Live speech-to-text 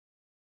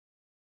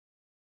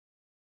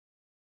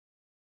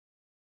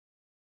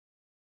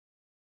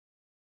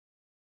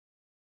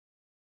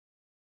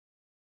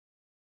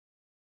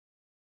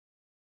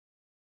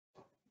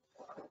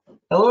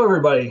Hello,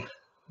 everybody.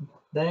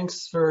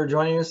 Thanks for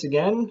joining us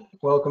again.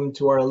 Welcome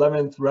to our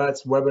 11th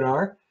RATS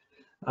webinar.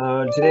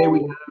 Today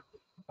we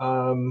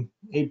have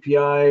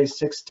API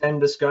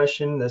 610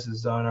 discussion. This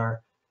is on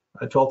our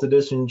 12th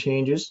edition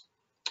changes.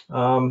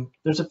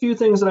 There's a few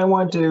things that I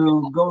want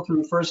to go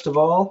through first of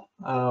all,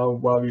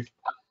 while we've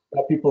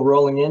got people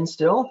rolling in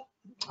still.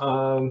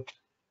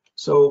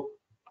 So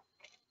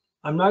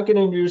I'm not going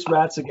to introduce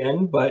RATS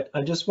again, but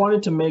I just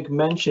wanted to make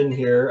mention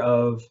here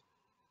of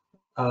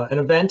an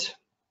event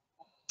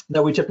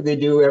that we typically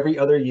do every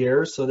other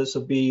year. So this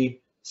will be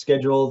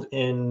scheduled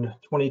in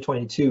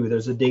 2022.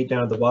 There's a date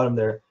down at the bottom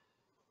there,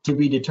 to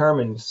be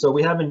determined. So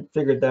we haven't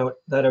figured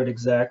that out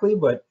exactly,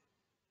 but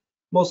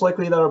most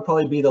likely that'll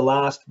probably be the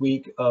last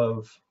week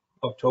of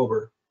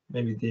October,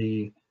 maybe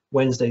the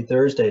Wednesday,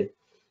 Thursday.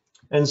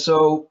 And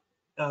so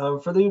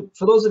for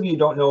those of you who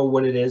don't know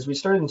what it is, we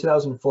started in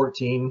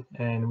 2014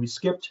 and we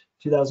skipped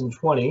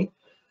 2020,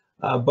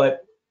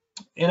 but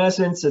in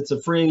essence, it's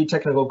a free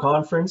technical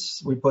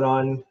conference we put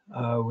on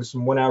with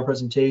some 1-hour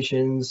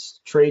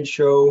presentations, trade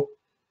show,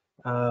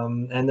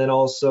 and then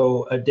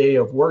also a day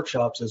of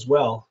workshops as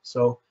well.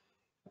 So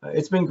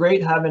it's been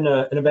great having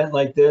an event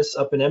like this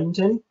up in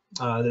Edmonton.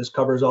 This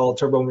covers all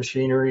turbo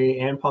machinery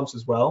and pumps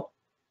as well.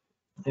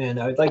 And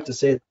I'd like to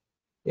say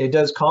it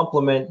does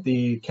complement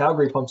the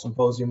Calgary Pump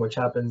Symposium, which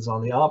happens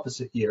on the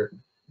opposite year.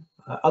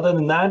 Other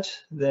than that,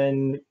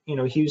 then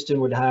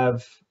Houston would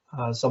have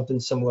something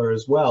similar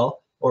as well,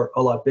 or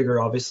a lot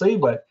bigger, obviously,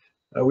 but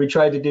we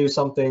tried to do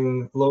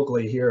something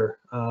locally here.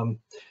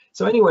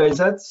 So anyways,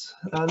 that's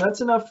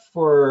enough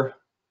for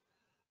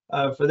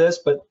this,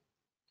 but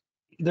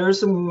there's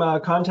some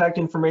contact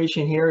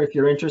information here if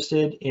you're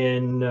interested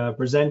in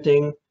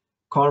presenting.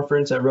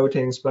 Conference at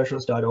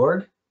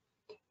rotatingspecialist.org.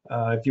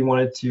 If you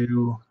wanted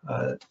to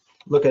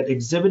look at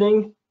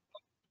exhibiting,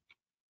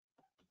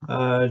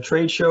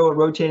 trade show at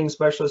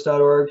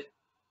rotatingspecialist.org.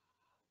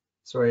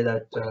 Sorry,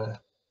 that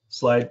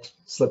slide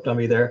slipped on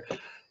me there.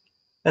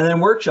 And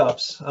then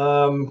workshops.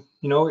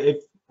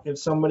 If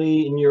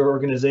somebody in your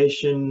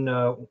organization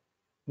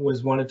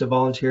wanted to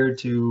volunteer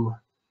to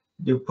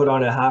put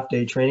on a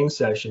half-day training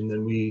session,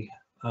 then we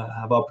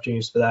have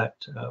opportunities for that.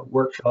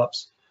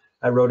 Workshops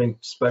at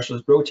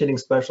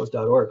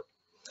rotatingspecialist.org.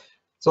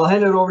 So I'll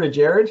hand it over to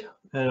Jared,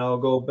 and I'll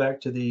go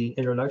back to the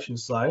introduction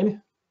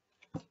slide.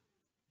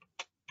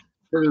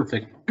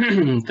 Perfect.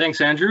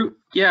 Thanks, Andrew.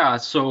 Yeah,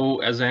 so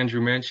as Andrew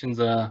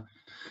mentioned,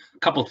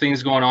 couple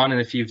things going on, and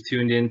if you've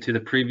tuned into the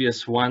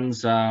previous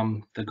ones,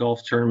 the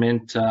golf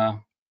tournament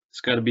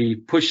it's got to be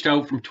pushed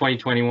out from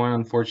 2021,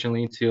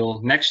 unfortunately,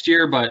 till next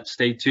year, but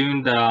stay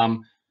tuned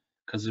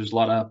because there's a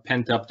lot of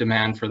pent-up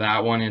demand for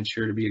that one, and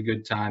sure to be a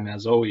good time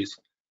as always.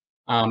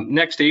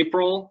 Next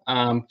April,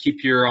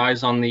 keep your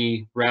eyes on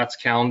the RATS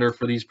calendar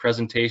for these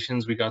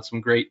presentations. We got some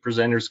great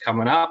presenters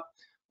coming up.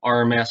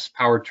 RMS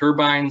Power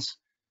Turbines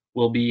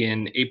will be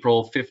in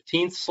April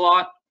 15th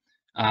slot.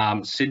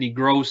 Sydney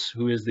Gross,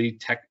 who is the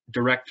tech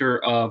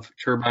director of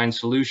Turbine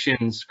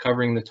Solutions,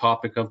 covering the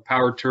topic of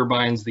power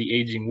turbines, the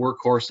aging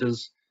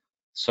workhorses.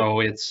 So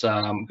it's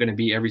going to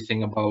be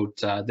everything about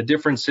the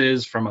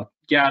differences from a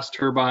gas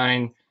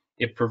turbine.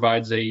 It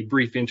provides a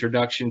brief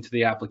introduction to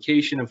the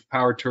application of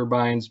power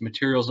turbines,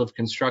 materials of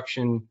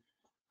construction,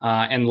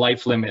 and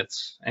life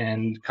limits,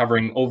 and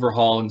covering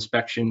overhaul,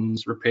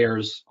 inspections,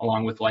 repairs,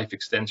 along with life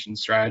extension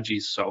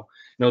strategies. So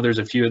there's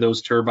a few of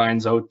those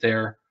turbines out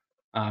there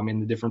in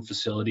the different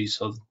facilities,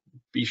 so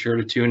be sure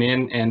to tune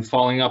in. And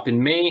following up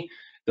in May,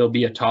 there'll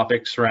be a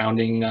topic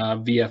surrounding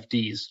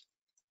VFDs,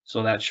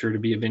 so that's sure to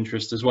be of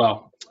interest as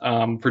well.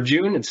 For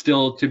June, it's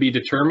still to be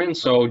determined,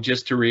 so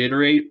just to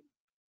reiterate,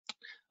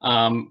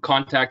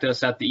 contact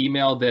us at the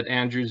email that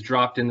Andrew's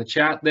dropped in the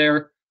chat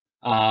there.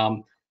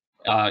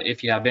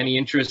 If you have any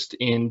interest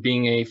in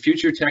being a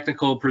future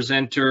technical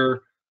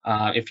presenter,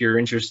 if you're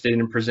interested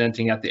in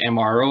presenting at the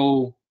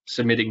MRO,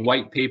 submitting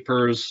white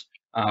papers,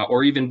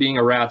 or even being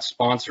a RATS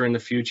sponsor in the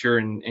future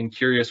and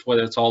curious what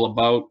it's all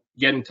about,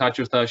 get in touch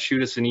with us,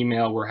 shoot us an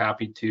email. We're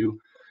happy to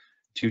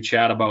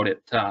chat about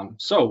it.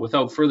 So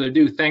without further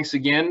ado, thanks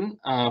again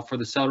for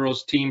the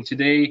Celeros team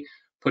today,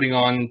 putting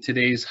on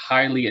today's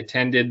highly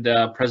attended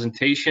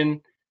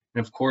presentation.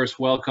 And of course,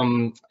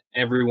 welcome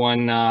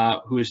everyone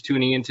who is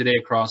tuning in today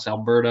across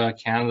Alberta,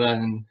 Canada,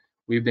 and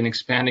we've been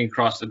expanding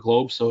across the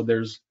globe. So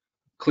there's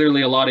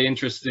clearly a lot of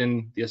interest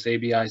in this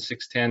ABI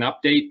 610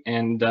 update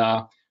and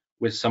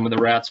with some of the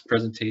RATS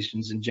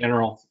presentations in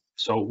general.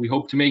 So we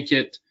hope to make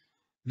it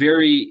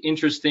very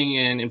interesting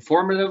and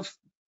informative.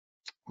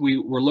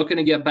 We're looking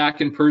to get back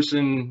in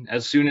person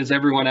as soon as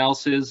everyone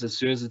else is, as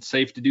soon as it's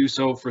safe to do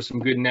so, for some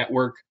good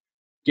networking,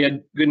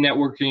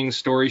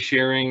 story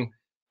sharing,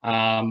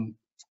 and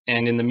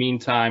in the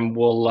meantime,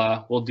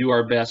 we'll do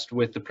our best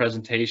with the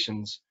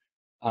presentations.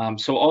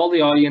 So all the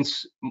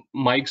audience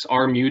mics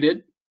are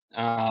muted,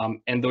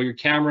 and though your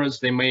cameras,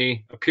 they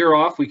may appear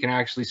off, we can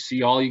actually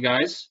see all you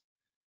guys.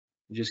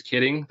 Just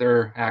kidding,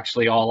 they're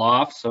actually all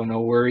off, so no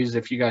worries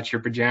if you got your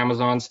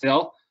pajamas on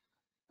still.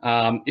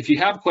 If you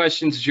have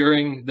questions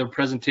during the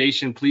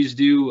presentation, please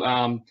do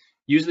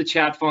use the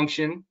chat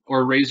function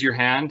or raise your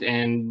hand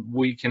and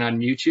we can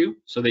unmute you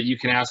so that you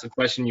can ask the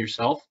question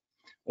yourself,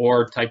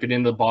 or type it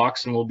in the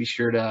box and we'll be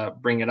sure to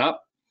bring it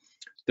up.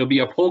 There'll be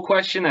a poll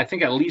question, I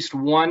think at least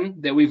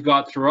one that we've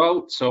got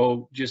throughout,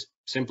 so just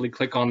simply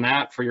click on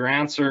that for your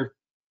answer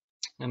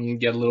and you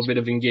get a little bit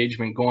of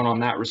engagement going on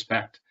that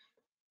respect.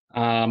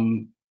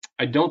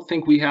 I don't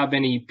think we have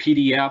any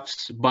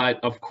PDFs, but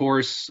of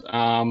course,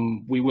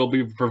 we will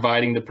be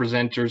providing the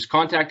presenters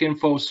contact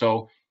info.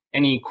 So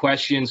any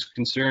questions,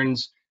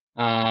 concerns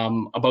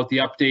about the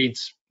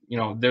updates, you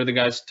know, they're the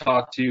guys to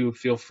talk to.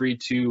 Feel free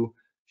to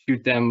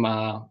shoot them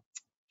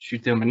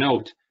a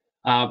note.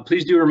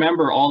 Please do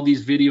remember all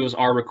these videos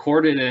are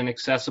recorded and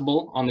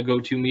accessible on the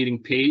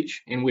GoToMeeting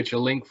page, in which a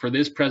link for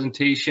this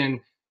presentation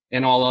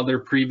and all other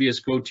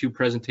previous GoTo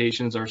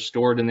presentations are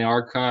stored in the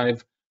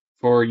archive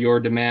for your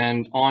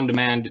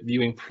on-demand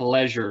viewing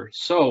pleasure.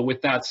 So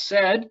with that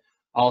said,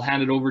 I'll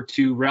hand it over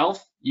to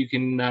Ralph. You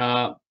can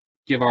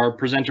give our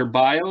presenter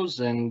bios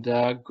and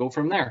go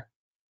from there.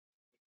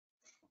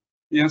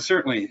 Yeah,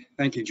 certainly.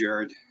 Thank you,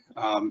 Jared.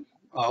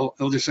 I'll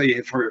just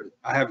say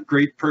I have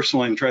great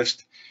personal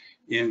interest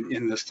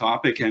in this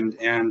topic and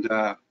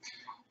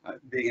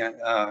being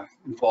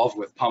involved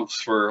with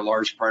pumps for a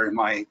large part of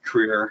my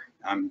career.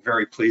 I'm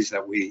very pleased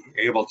that we are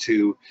able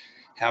to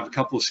have a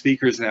couple of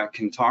speakers that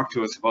can talk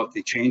to us about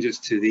the changes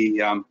to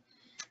the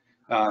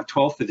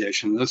 12th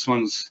edition. This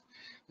one's,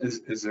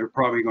 as they're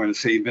probably going to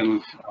say,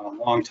 been a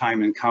long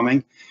time in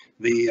coming.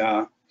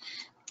 The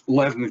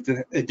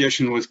 11th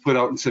edition was put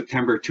out in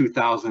September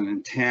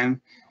 2010.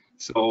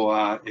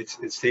 So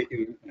it's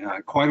taken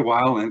quite a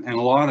while and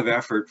a lot of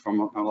effort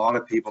from a lot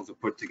of people to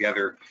put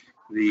together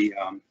the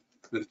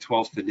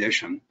 12th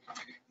edition.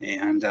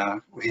 And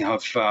we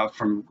have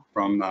from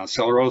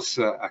Celeros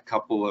a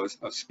couple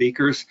of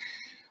speakers.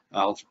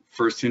 I'll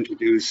first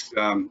introduce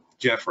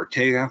Jeff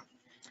Ortego,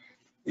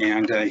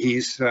 and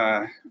he's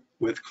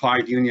with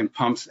Clyde Union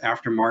Pumps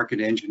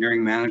Aftermarket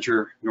Engineering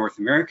Manager, North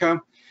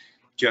America.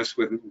 Jeff's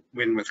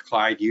been with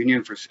Clyde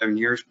Union for 7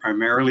 years,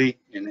 primarily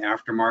in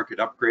aftermarket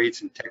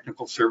upgrades and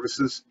technical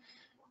services.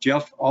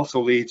 Jeff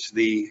also leads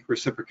the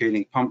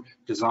Reciprocating Pump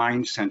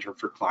Design Center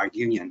for Clyde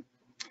Union.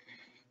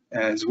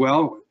 As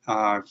well,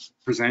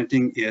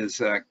 presenting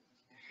is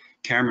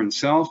Cameron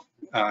Self.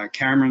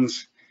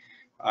 Cameron's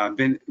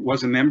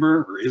was a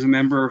member or is a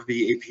member of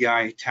the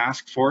API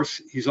task force.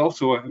 He's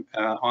also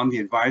on the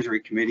advisory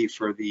committee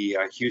for the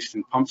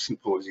Houston Pump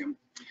Symposium.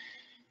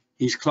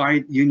 He's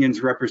Clyde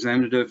Union's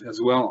representative as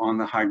well on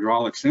the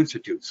Hydraulics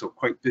Institute, so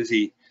quite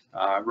busy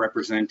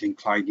representing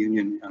Clyde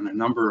Union on a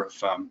number of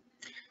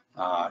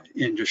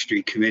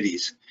industry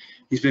committees.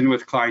 He's been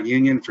with Clyde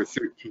Union for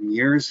 13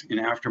 years in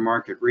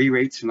aftermarket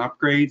re-rates and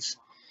upgrades,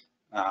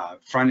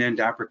 front-end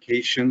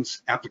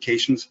applications,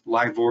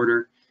 live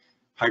order,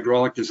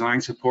 hydraulic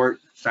design support,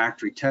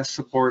 factory test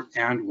support,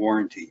 and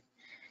warranty.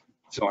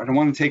 So I don't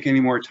want to take any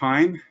more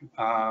time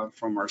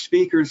from our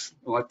speakers.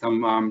 Let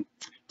them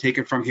take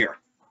it from here.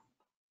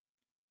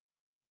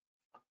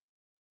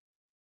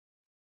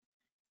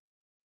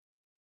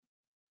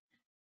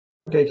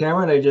 Okay,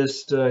 Cameron, I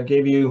just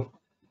gave you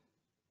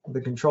the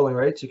controlling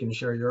rights. You can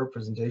share your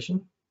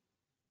presentation.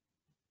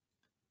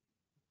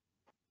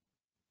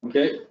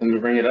 Okay, let me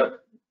bring it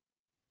up.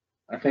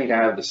 I think I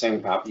have the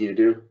same copy you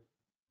do.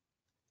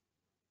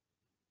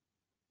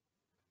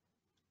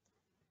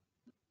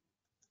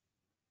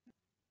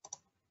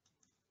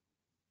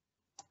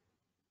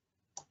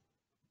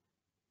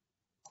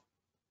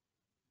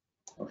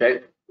 Okay.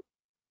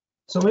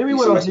 So maybe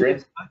what I'll do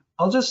is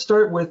I'll just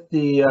start with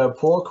the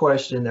poll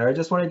question there. I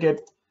just want to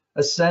get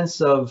a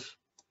sense of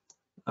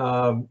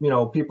you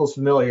know, people's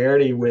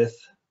familiarity with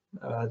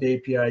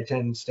the API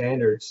 10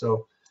 standard.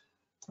 So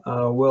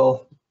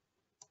we'll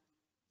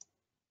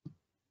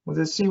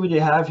just see what you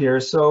have here.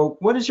 So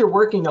what is your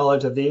working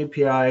knowledge of the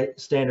API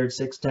standard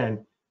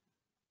 610?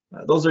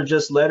 Those are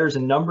just letters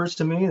and numbers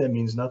to me. That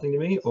means nothing to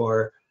me.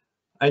 Or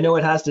I know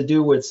it has to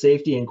do with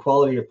safety and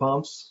quality of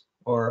pumps,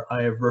 or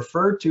I have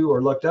referred to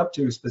or looked up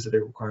to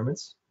specific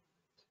requirements.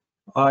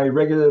 I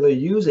regularly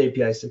use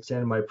API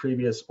 610 in my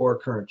previous or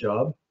current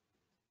job.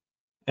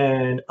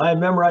 And I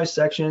memorize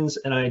sections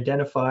and I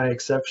identify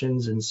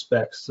exceptions and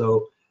specs.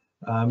 So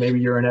maybe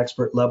you're an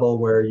expert level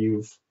where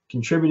you've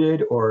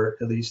contributed, or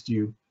at least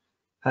you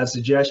have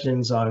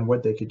suggestions on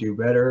what they could do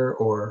better,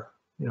 or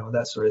you know,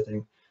 that sort of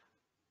thing.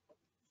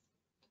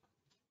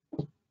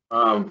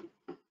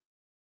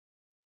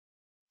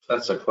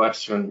 That's a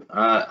question.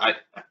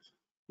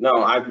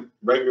 No, I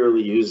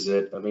regularly use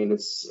it. I mean,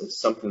 it's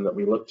something that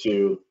we look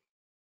to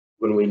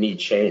when we need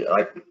change.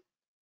 Like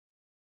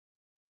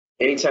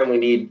anytime we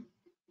need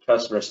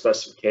customer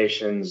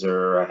specifications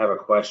or I have a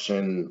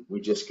question, we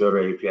just go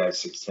to API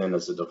 610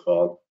 as a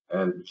default.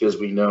 And because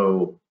we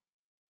know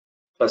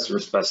customer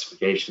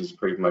specifications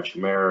pretty much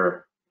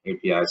mirror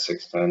API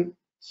 610,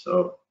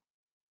 so.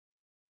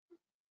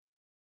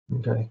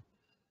 Okay.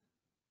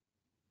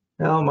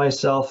 Now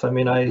myself, I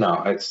mean, I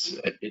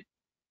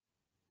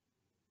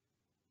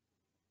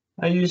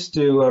used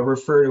to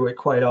refer to it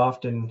quite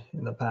often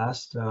in the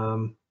past.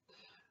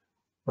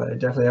 but I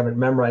definitely haven't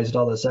memorized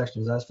all the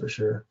sections, that's for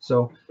sure.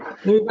 So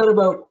we've got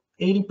about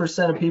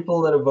 80% of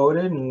people that have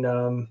voted,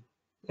 and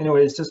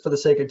anyways, just for the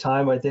sake of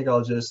time, I think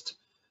I'll just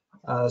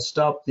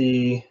stop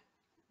the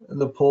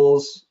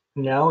polls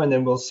now, and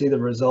then we'll see the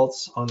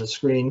results on the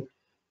screen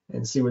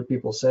and see what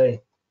people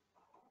say.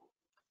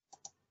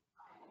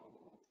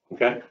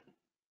 Okay.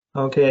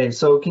 Okay,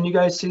 so can you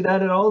guys see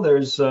that at all?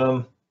 There's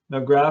a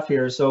graph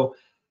here. So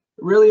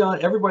really,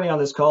 on everybody on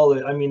this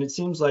call, I mean, it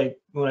seems like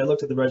when I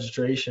looked at the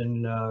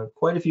registration,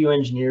 quite a few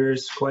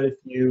engineers, quite a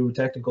few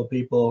technical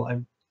people,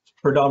 and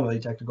predominantly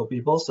technical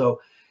people.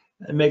 So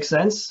it makes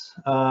sense.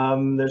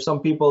 There's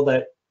some people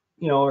that,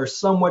 you know, are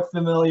somewhat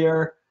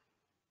familiar,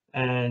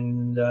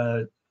 and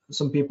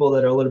some people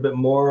that are a little bit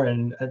more,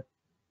 and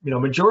you know,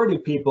 majority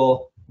of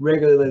people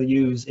regularly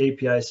use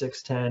API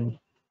 610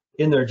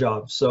 in their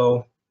jobs.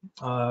 So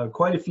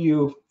quite a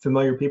few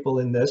familiar people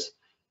in this,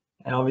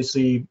 and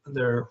obviously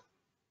they're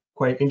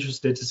quite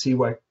interested to see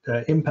what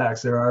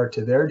impacts there are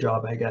to their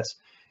job, I guess.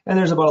 And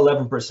there's about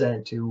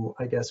 11% who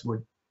I guess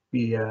would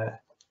be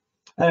at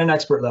an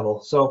expert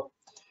level. So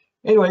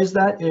anyways,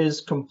 that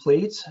is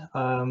complete.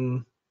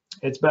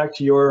 It's back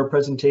to your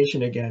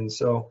presentation again.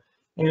 So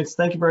anyways,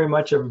 thank you very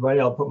much, everybody.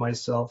 I'll put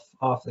myself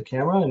off the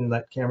camera and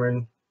let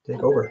Cameron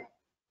take over.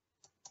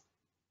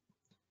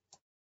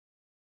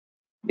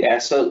 Yeah,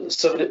 so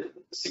the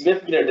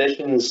significant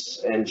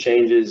additions and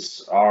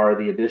changes are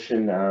the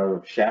addition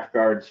of shaft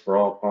guards for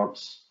all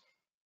pumps.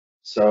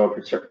 So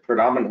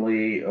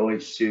predominantly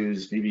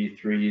OH2s,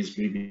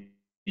 VB3s,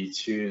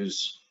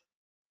 VB2s,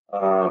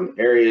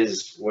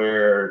 areas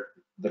where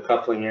the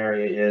coupling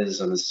area is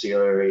and the seal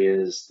area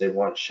is, they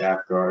want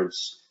shaft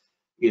guards,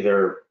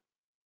 either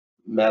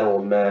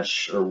metal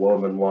mesh or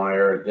woven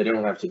wire. They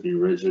don't have to be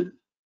rigid.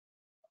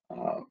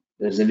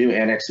 There's a new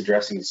annex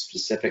addressing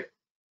specific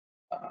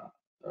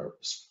or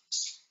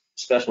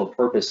special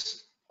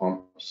purpose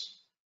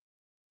pumps,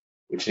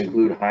 which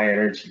include high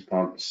energy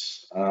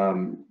pumps.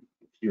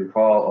 If you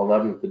recall,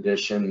 11th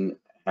edition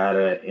had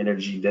an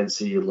energy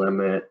density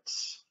limit,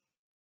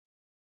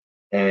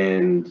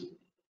 and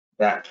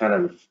that kind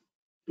of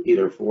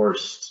either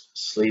forced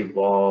sleeve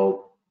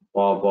ball,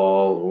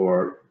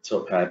 or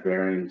tilt pad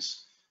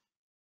bearings.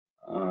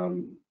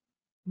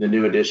 The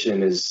new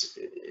edition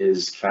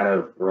is kind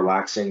of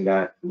relaxing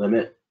that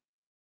limit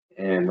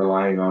and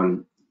relying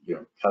on, you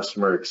know,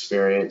 customer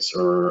experience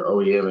or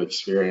OEM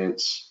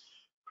experience,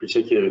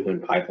 particularly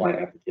within pipeline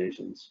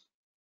applications.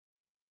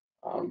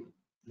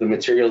 The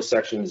materials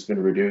section has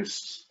been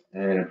reduced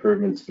and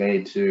improvements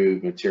made to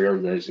material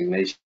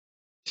designations,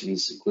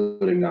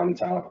 including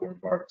non-metallic wear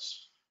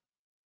parts.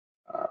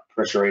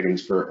 Pressure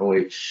ratings for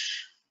OH,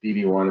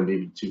 BB1 and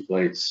BB2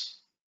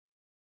 plates,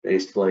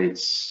 base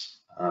plates,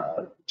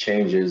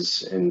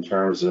 changes in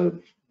terms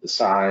of the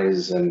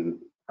size and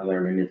how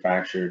they're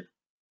manufactured,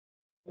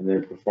 and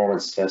then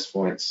performance test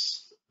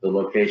points, the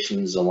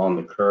locations along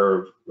the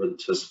curve where the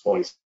test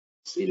points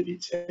need to be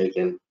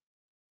taken,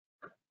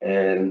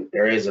 and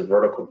areas of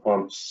vertical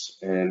pumps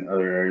and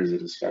other areas of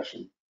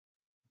discussion.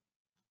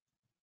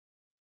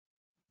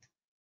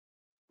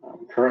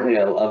 Currently,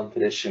 11th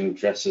edition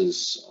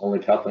addresses only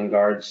coupling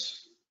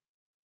guards.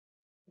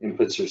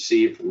 Inputs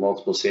received from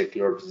multiple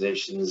safety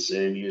organizations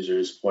and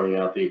users pointing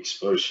out the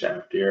exposed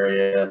shaft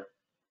area.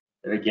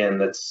 And again,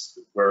 that's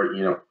where,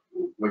 you know,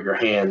 where your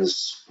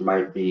hands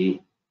might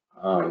be,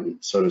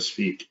 so to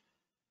speak,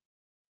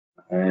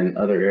 and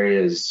other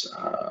areas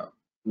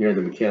near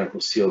the mechanical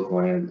seal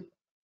gland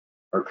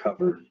are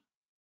covered.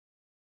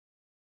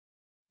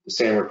 The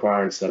same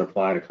requirements that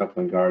apply to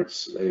coupling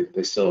guards,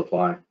 they still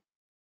apply.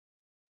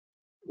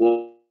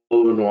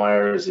 Woven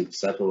wire is an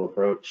acceptable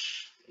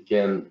approach.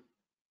 Again,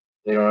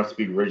 they don't have to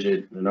be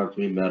rigid, they don't have to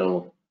be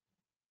metal.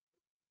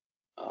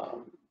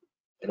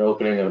 An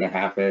opening of a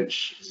 1/2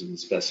 inch has been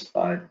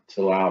specified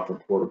to allow for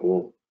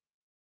portable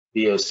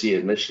VOC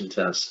emission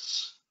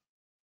tests,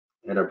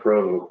 and a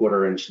probe of a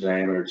 1/4 inch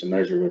diameter to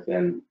measure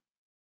within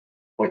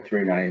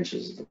 0.39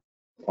 inches of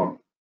the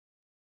pump.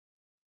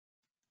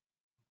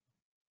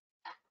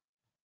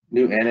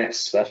 New Annex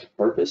special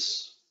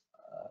purpose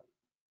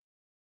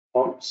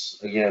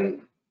pumps.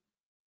 Again,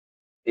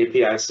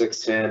 API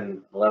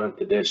 610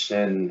 11th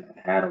edition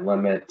had a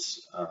limit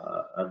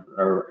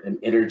or an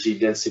energy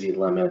density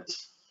limit,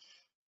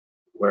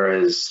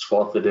 whereas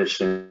 12th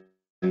edition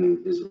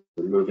is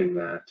removing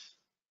that.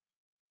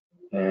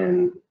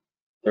 And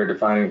they're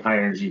defining high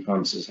energy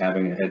pumps as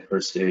having a head per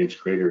stage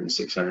greater than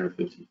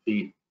 650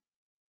 feet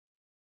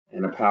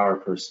and a power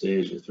per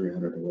stage of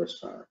 300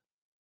 horsepower.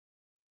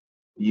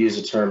 Use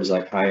of terms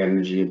like high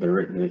energy have been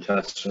written in the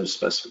customer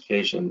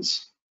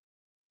specifications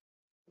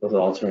with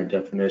alternate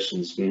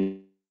definitions,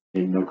 meaning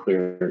no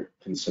clear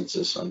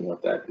consensus on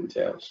what that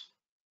entails.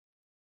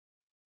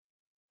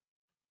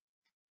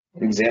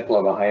 An example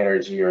of a high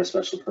energy or a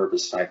special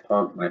purpose type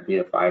pump might be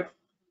a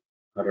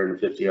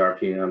 550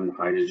 RPM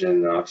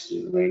hydrogen and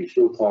oxygen main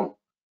fuel pump,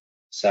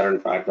 Saturn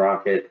V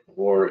rocket,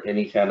 or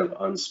any kind of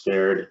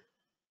unspared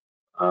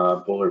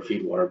boiler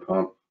feed water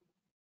pump.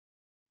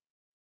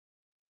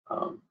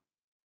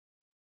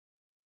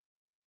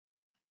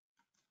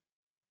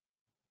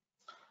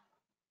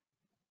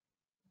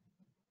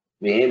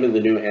 The aim of the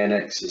new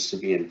annex is to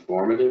be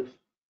informative.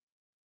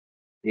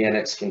 The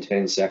annex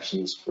contains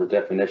sections for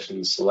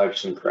definitions,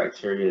 selection,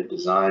 criteria,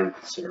 design,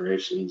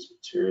 considerations,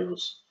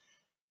 materials.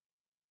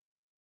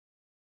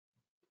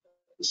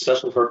 The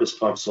special purpose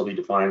pumps will be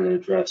defined and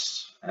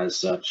addressed as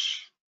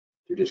such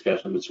through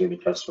discussion between the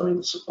customer and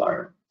the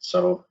supplier.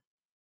 So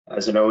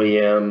as an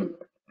OEM,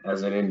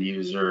 as an end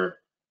user,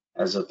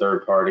 as a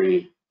third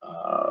party,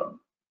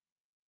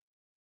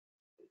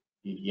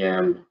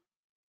 EDM,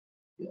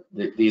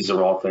 these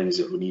are all things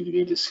that would need to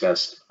be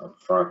discussed up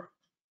front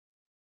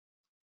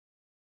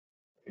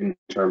in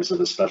terms of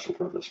the special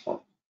purpose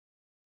pump.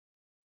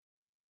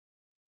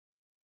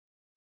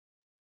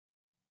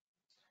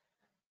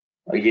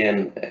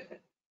 Again,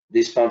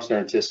 these pumps are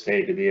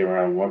anticipated to be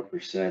around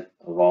 1%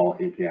 of all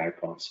API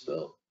pumps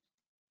built.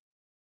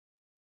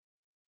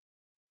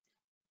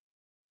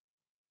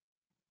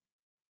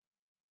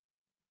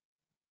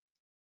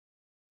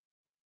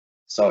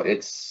 So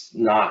it's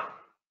not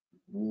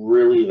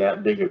really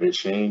that big of a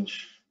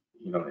change,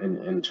 you know,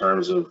 in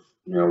terms of,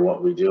 you know,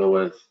 what we deal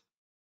with.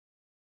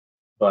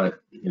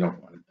 But, you know,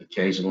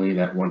 occasionally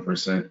that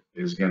 1%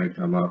 is going to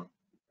come up,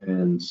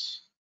 and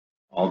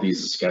all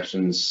these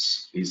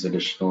discussions, these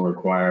additional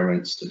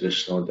requirements,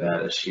 additional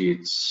data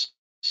sheets,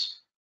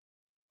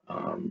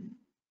 are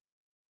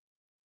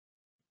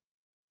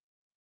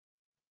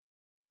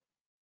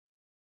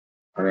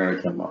going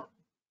to come up.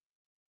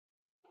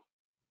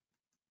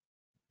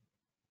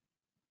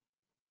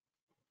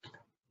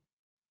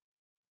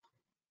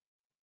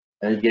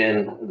 And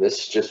again,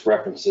 this just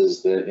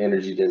references the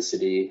energy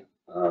density.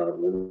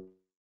 In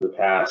the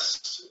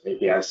past,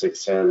 API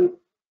 610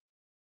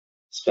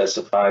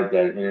 specified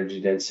that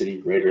energy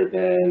density greater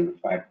than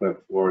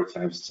 5.4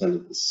 times 10 to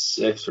the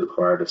 6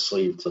 required a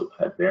sleeve tilt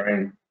head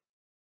bearing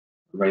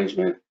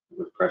arrangement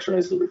with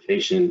pressurized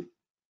lubrication.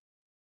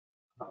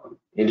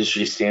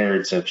 Industry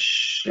standards have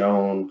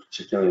shown,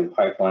 particularly in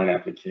pipeline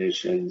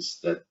applications,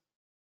 that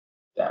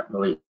that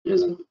really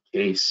isn't the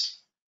case.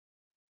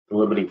 The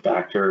limiting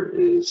factor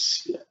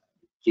is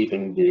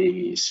keeping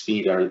the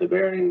speed out of the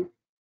bearing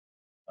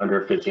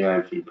under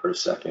 59 feet per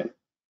second.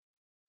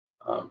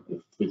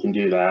 If we can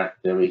do that,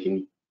 then we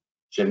can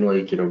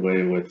generally get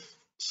away with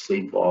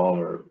sleeve ball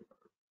or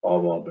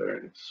ball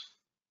bearings.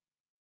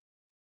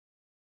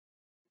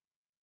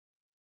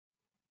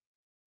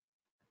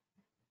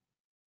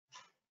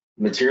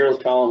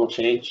 Materials column will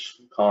change.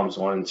 Columns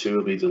 1 and 2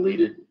 will be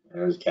deleted,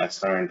 as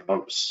cast iron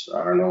pumps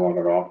are no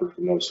longer offered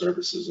for most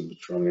services in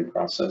petroleum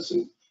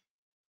processing.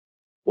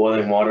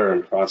 Boiling water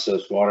and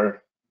processed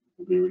water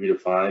will be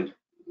redefined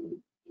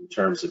in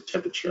terms of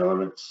temperature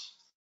limits.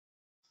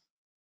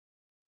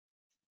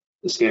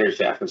 The standard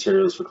shaft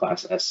materials for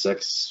class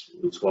S6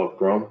 will be 12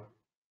 chrome.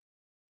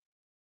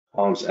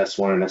 Columns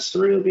S1 and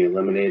S3 will be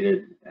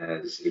eliminated,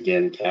 as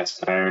again,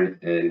 cast iron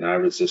and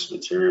non-resist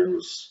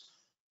materials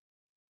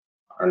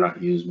are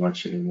not used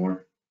much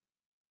anymore.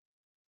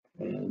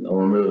 And they'll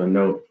remove a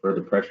note for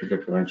the pressure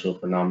differential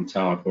for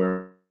non-metallic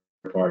wear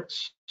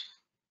parts,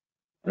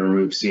 and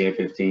remove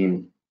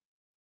CA15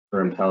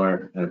 for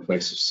impeller in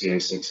place of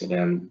CA6 and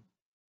M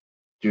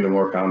due to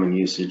more common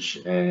usage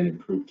and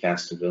improved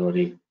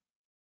castability.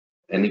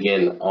 And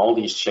again, all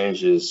these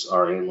changes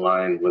are in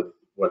line with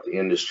what the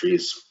industry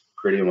is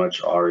pretty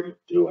much already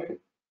doing.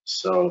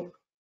 So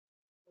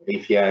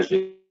API is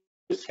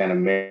just kind of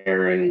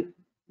mirroring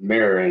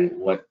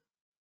what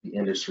the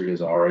industry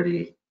has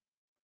already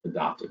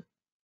adopted.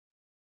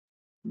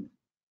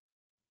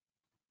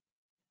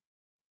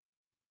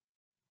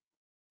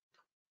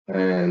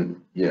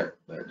 And yeah,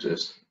 that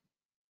just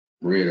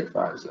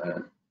reiterates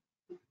that.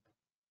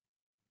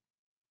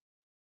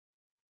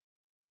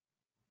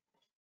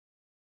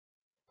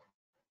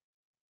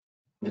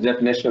 The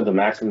definition of the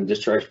maximum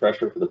discharge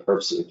pressure for the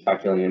purposes of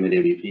calculating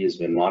MAWP has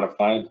been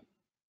modified.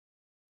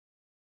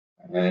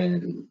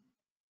 And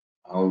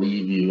I'll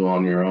leave you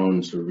on your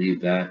own to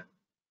read that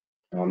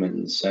comment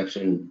in the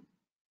section.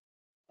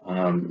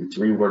 It's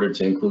reworded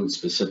to include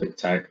specific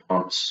type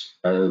pumps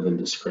rather than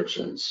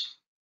descriptions.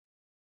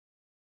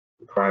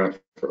 Requirement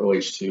for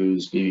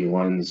OH2s,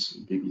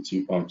 BB1s,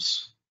 BB2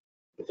 pumps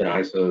within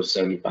ISO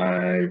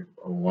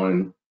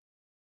 7501.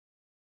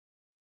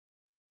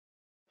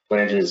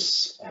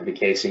 Flanges have a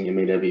casing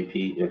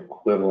MAWP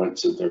equivalent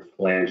to their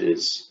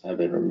flanges have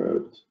been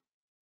removed.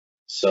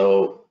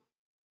 So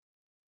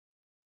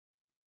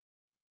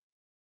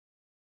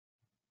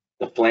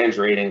the flange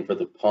rating for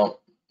the pump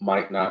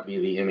might not be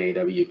the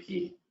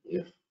MAWP,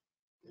 if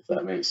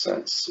that makes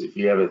sense. If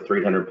you have a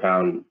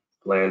 300-pound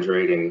flange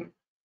rating,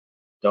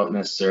 don't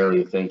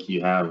necessarily think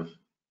you have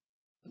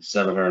a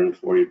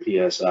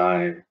 740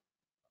 PSI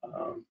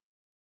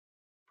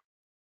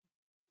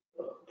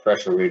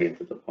pressure rating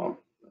for the pump.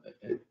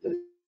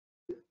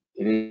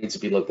 It needs to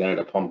be looked at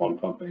a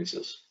pump-on-pump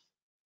basis.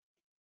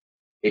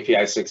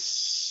 API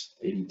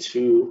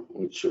 682,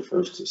 which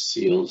refers to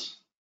seals,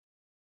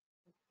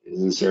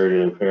 is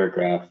inserted in a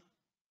paragraph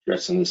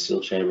addressing the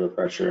seal chamber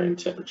pressure and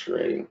temperature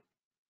rating.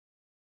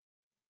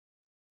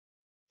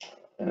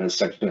 And a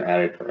section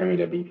added for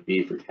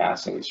MAWP for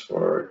castings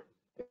for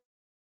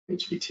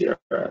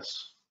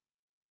HVTRS.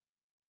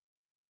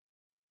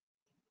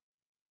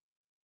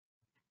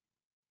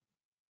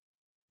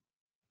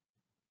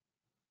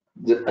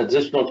 The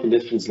additional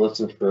conditions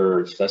listed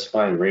for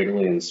specifying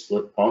radially and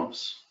split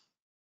pumps.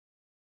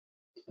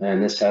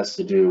 And this has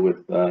to do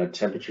with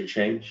temperature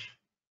change.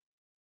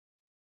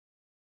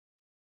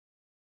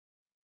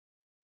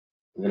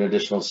 An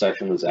additional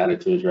section was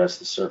added to address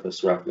the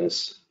surface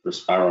roughness for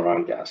spiral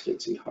round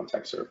gaskets and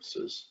contact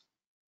surfaces.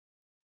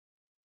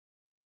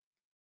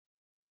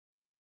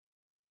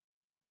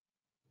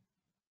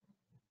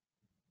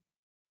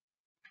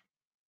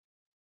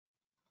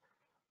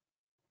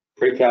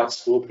 Breakout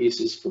spool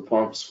pieces for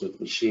pumps with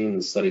machine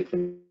and study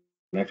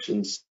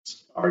connections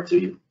are to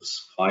be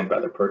supplied by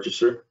the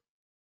purchaser.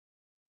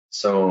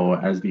 So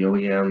as the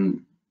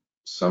OEM,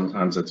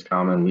 sometimes it's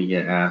common we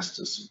get asked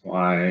to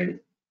supply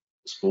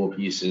spool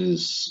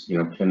pieces,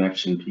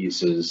 connection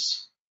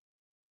pieces,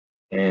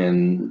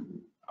 and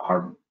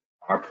our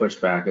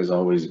pushback has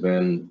always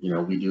been,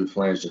 we do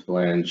flange to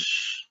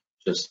flange,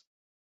 just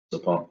the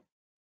pump,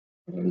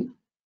 and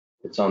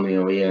it's on the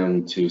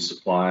OEM to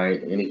supply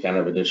any kind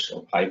of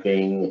additional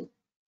piping,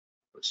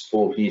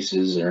 spool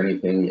pieces, or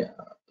anything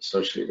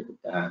associated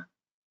with that.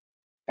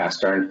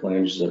 Cast iron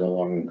flanges are no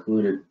longer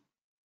included.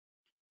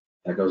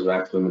 That goes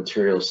back to the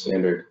material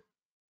standard.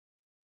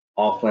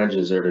 All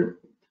flanges are to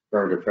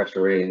conform to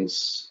pressure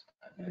ratings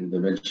and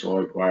dimensional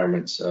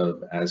requirements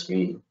of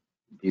ASME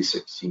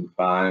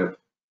B165.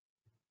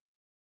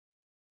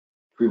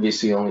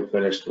 Previously only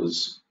finished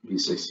was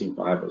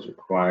B165 was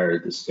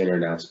required. The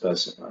standard now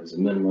specifies a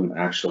minimum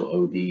actual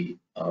OD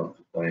of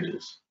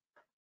flanges.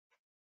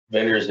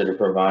 Vendors that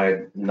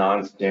provide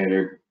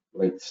non-standard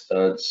length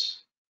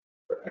studs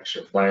for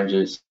extra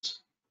flanges,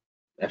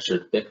 extra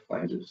thick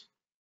flanges.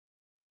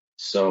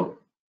 So,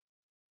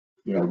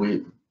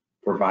 we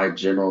provide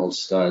general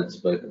studs,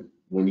 but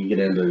when you get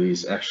into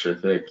these extra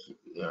thick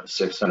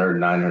 600,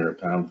 900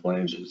 pound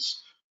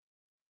flanges,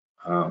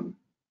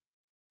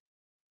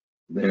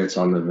 then it's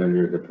on the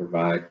vendor to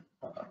provide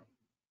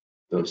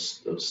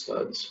those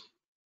studs.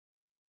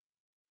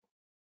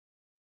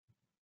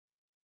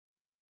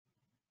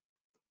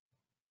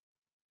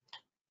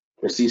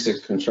 For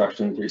C6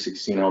 construction,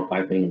 316L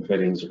piping and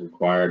fittings are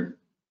required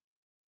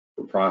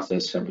for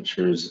process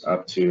temperatures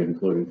up to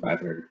including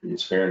 500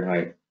 degrees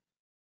Fahrenheit.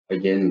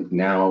 Again,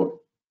 now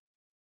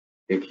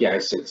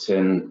API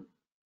 610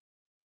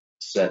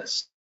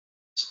 sets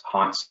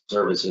hot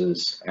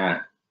services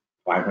at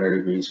 500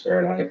 degrees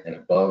Fahrenheit and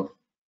above.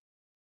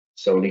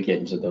 So when you get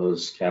into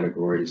those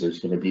categories, there's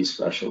going to be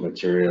special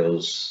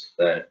materials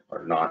that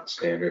are not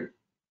standard.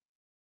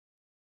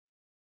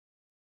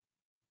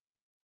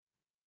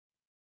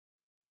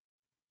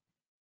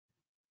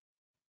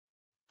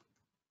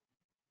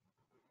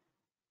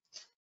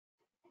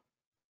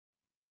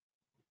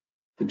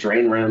 The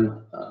drain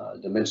rim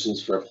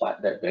dimensions for a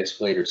flat deck base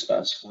plate are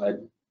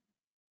specified.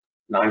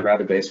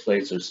 Non-grouted base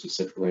plates are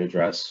specifically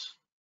addressed.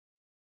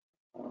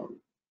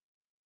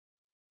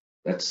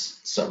 That's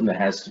something that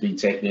has to be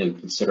taken into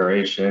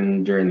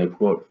consideration during the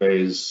quote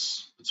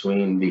phase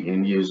between the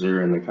end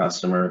user and the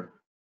customer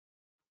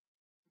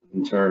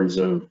in terms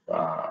of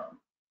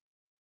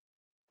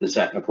the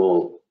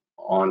technical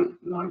on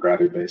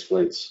non-grouted base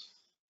plates.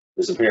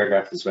 There's a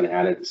paragraph that's been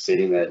added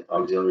stating that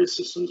auxiliary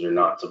systems are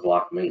not to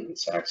block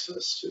maintenance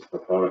access to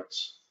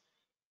components.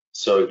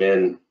 So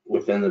again,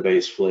 within the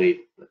base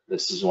plate,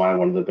 this is why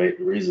one of the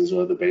reasons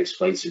why the base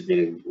plates are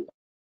getting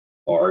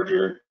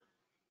larger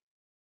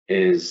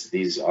is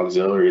these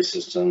auxiliary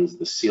systems,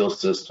 the seal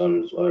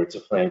systems, whether it's a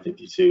Plan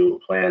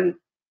 52, Plan,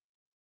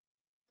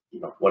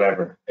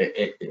 whatever,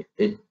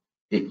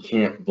 it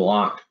can't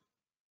block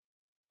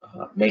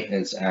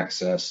maintenance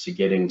access to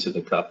getting to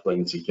the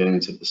coupling, to getting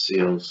to the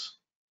seals.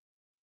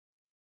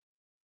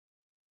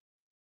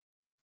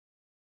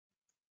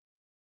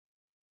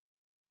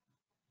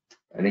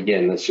 And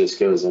again, this just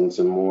goes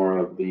into more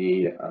of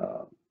the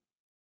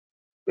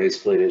base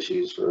plate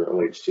issues for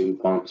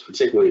OH2 pumps,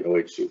 particularly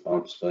OH2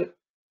 pumps, but it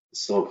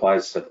still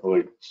applies to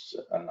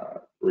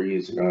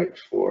OH3s and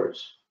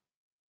OH4s.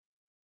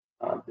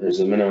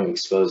 There's a minimum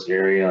exposed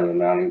area on the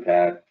mounting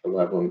pad for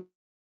leveling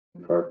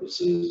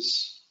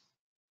purposes.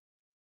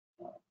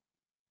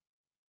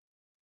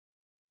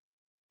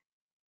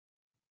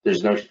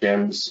 There's no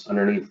shims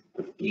underneath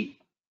the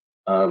feet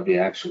of the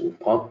actual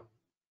pump.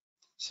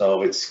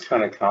 So it's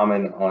kind of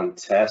common on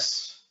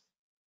tests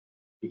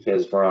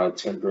because we're on a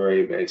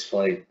temporary base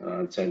plate,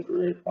 on a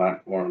temporary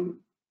platform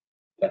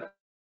that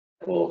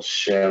will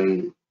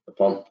shim the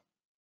pump.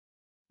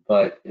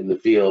 But in the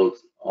field,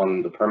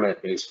 on the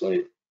permanent base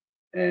plate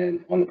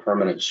and on the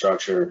permanent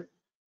structure,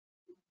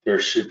 there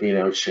should be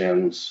no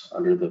shims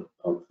under the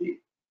pump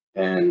feet.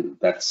 And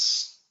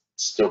that's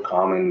still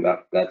common.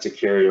 That's a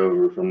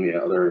carryover from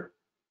the other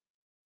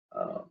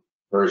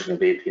version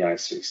of API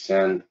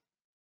 610.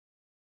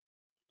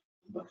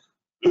 But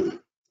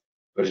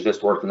it's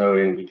just worth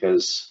noting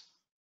because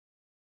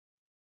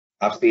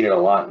I've seen it a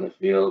lot in the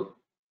field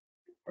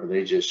where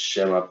they just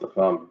shim up the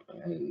pump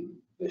and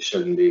they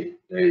shouldn't be.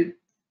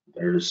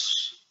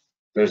 There's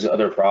there's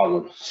other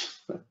problems.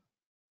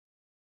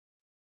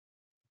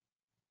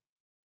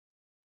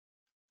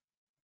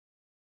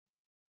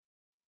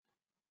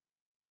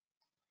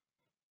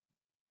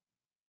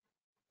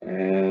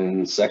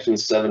 And section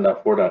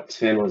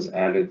 7.4.10 was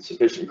added,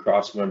 sufficient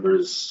cross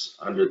members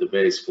under the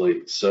base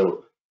plate.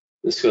 So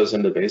this goes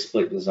into base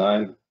plate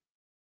design.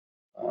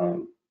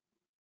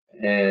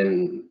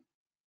 And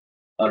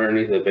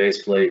underneath the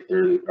base plate,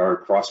 there are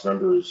cross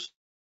members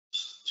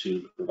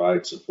to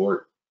provide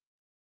support.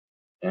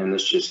 And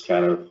this just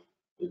kind of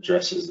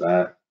addresses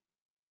that.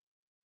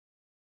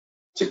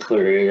 It's a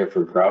clear area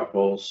for grout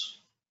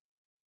holes.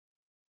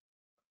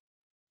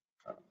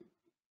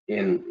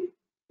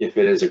 If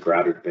it is a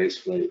grouted base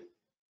plate,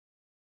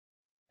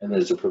 and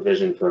there's a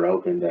provision for an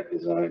open deck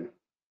design.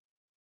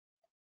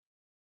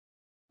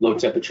 Low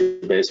temperature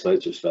base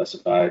plates are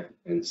specified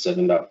in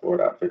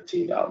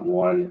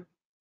 7.4.15.1.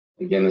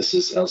 Again, this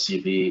is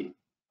LCB.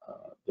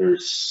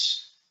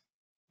 There's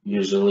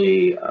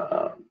usually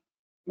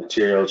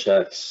material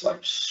checks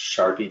like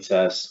Sharpie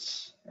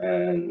tests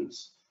and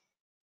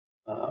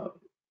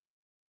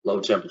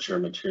low temperature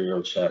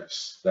material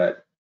checks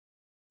that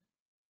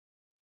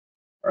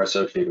are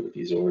associated with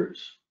these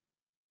orders.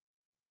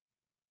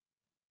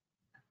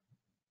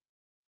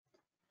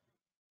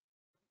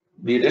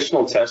 The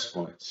additional test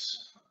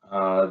points,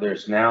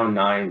 there's now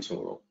 9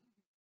 total.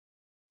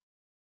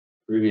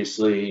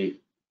 Previously,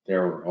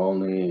 there were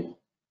only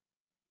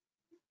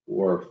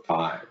 4 or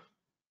 5.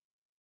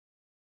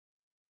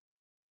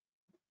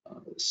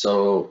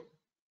 So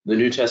the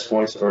new test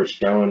points are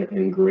shown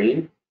in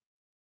green,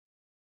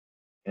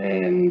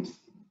 and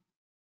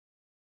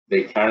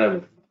they kind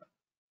of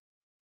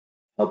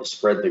help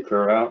spread the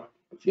curve out.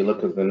 If you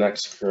look at the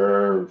next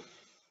curve,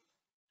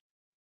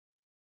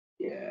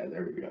 yeah,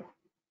 there we go.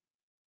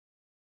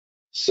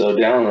 So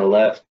down on the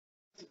left,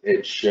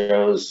 it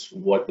shows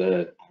what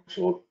the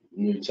actual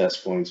new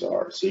test points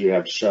are. So you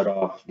have shut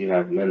off, you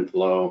have min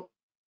flow,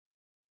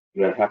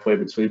 you have halfway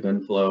between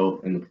min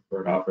flow and the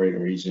preferred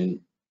operating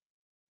region,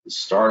 the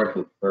start of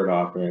the preferred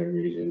operating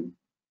region,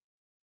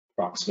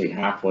 approximately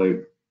halfway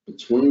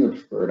between the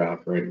preferred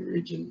operating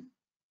region,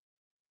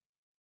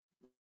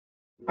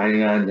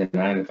 99 to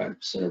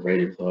 95% of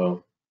rated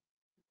flow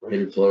to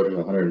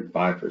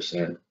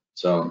 105%.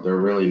 So they're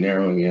really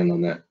narrowing in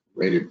on that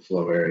rated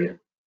flow area.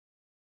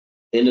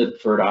 Into the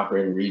preferred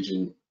operating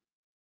region,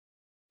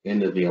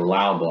 into the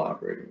allowable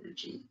operating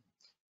region.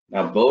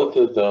 Now, both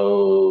of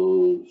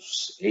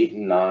those 8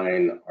 and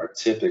 9 are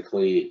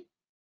typically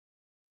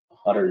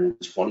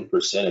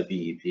 120% of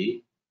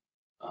BEP,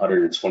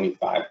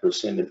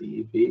 125% of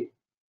BEP.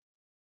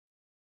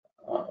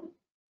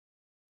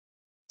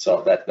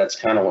 So that's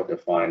kind of what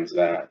defines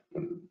that.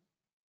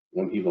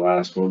 When people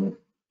ask, well,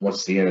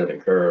 what's the end of the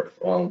curve?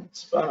 Well,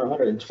 it's about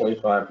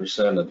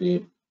 125% of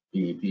the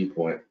BEP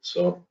point.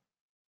 So,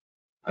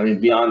 I mean,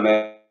 beyond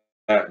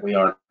that, we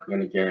aren't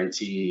going to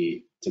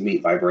guarantee to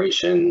meet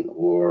vibration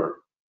or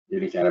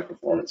any kind of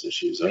performance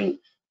issues. I mean,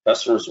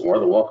 customers are more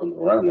than welcome to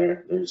run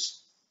there.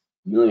 There's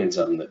millions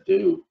of them that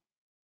do.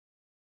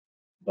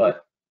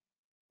 But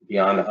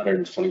beyond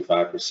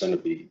 125%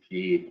 of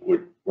BEP,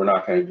 we're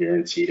not going to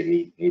guarantee to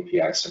meet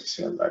API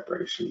 610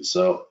 vibration.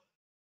 So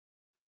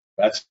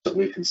that's what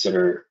we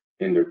consider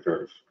ender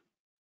curve.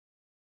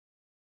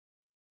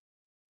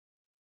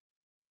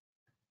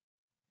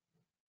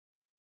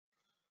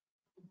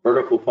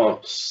 Vertical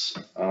pumps,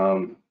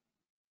 the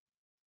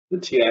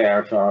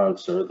TIR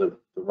tolerance or the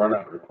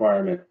runout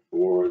requirement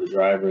for the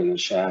driver and the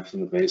shaft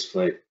and the base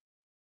plate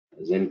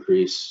has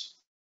increased.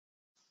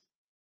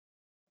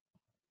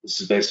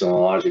 This is based on the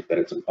logic that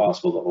it's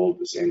impossible to hold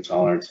the same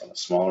tolerance on a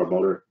smaller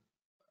motor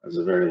as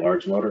a very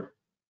large motor.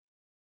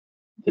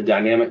 The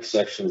dynamic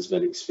section has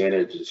been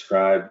expanded to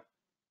describe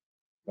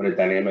when a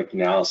dynamic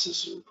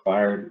analysis is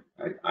required,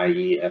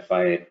 i.e.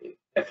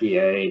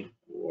 FEA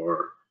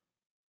or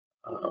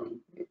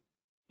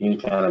any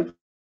kind of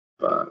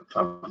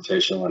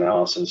computational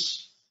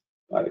analysis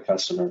by the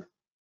customer.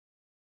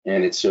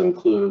 And it's to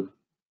include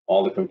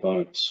all the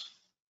components,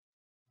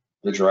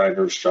 the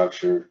driver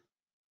structure,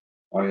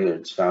 on either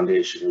its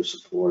foundation or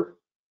support.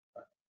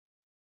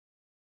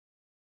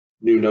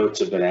 New notes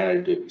have been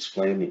added to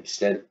explain the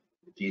extent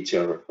of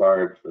detail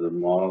required for the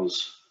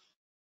models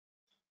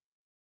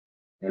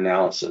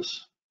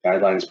analysis,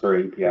 guidelines per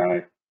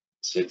API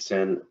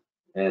 610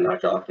 and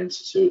Hydraulic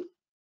Institute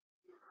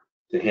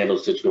to handle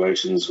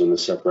situations when the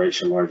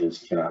separation margins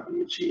cannot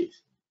be achieved.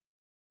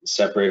 The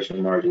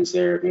separation margins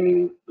there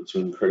meaning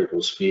between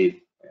critical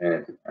speed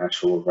and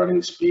actual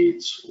running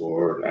speeds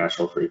or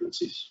natural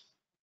frequencies.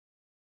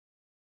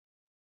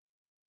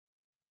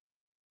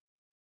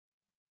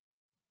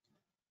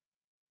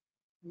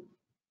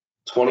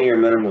 "20-year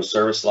minimum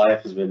service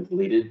life has been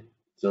deleted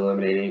to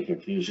eliminate any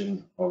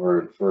confusion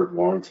over inferred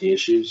warranty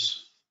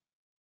issues.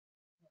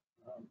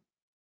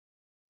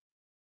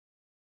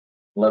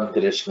 11th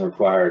edition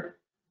required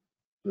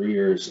 3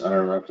 years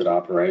uninterrupted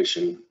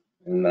operation,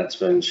 and that's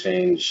been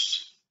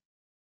changed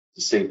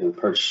to state that the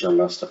purchaser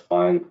must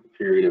define a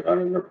period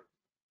of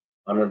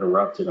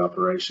uninterrupted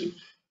operation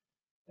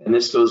And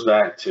this goes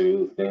back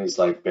to things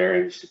like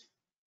bearing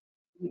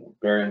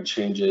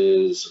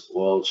changes,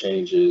 oil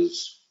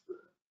changes,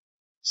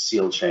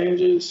 seal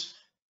changes,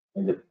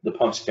 and the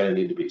pump's going to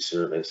need to be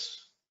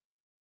serviced.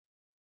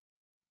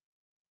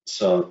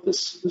 So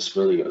this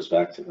really goes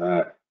back to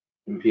that.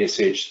 In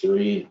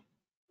PSH3,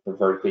 for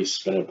vertically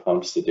suspended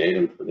pumps, the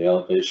datum for the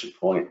elevation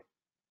point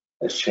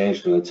has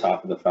changed from the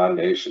top of the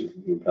foundation to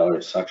the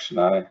impeller suction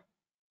eye.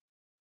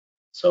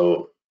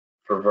 So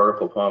for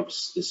vertical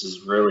pumps, this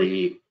is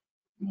really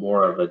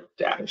more of a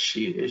data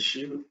sheet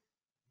issue,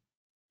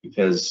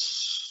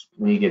 because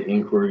when you get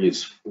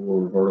inquiries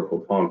for vertical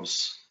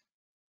pumps,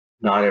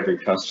 not every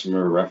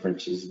customer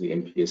references the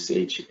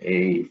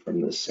MPSH-A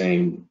from the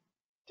same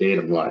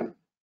datum line.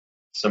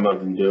 Some of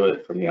them do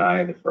it from the eye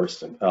of the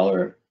first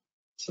impeller.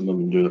 Some of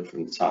them do it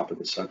from the top of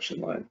the suction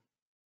line.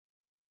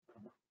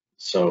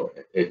 So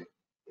it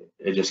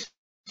just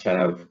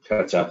kind of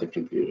cuts out the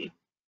confusion.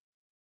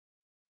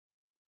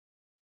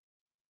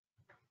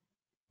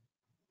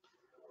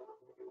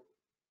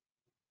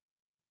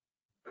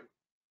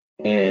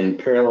 And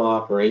parallel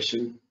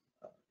operation,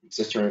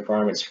 existing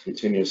requirements for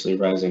continuously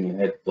rising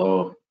head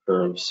flow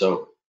curves.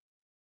 So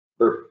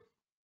for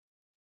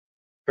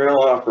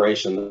parallel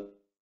operation,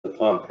 the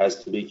pump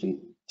has to be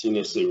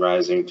continuously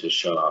rising to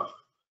shut off.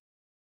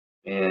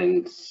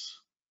 And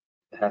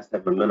it has to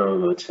have a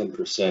minimum of a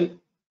 10%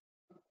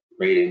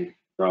 rating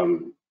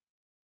from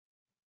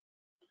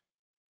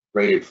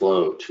rated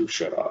flow to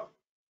shut off.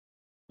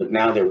 But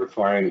now they're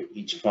requiring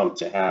each pump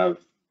to have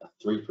a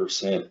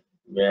 3%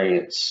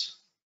 variance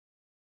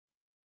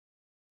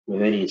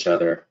within each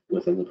other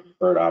within the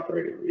preferred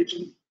operating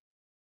region.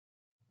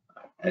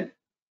 And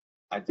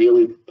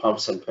ideally,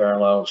 pumps in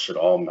parallel should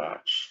all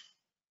match.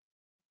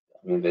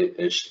 I mean,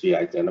 they should be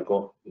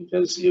identical,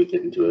 because you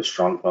get into a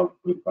strong pump,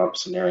 weak pump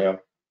scenario.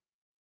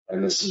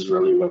 And this is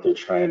really what they're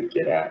trying to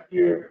get at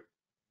here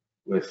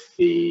with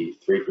the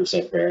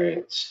 3%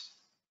 variance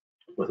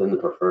within the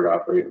preferred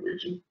operating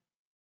region.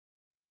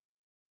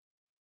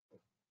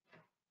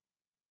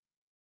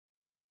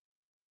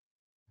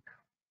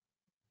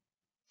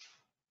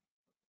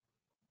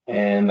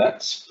 And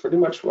that's pretty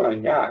much what I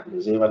got.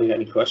 Does anybody got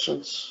any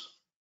questions?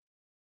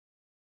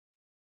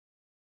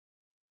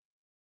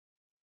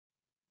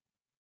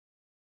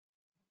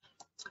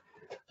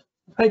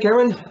 Hi,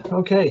 Cameron.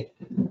 Okay,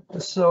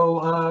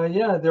 so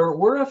yeah, there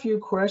were a few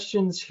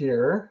questions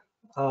here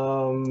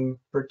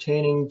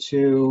pertaining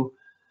to,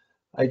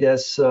 I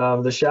guess,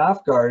 the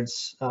shaft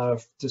guards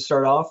to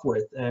start off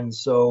with. And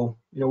so,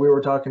 we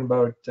were talking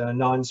about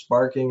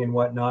non-sparking and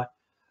whatnot.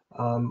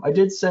 I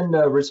did send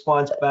a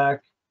response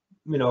back,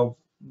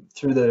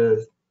 through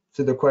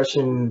the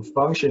question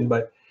function,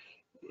 but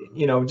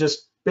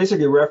just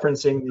basically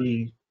referencing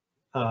the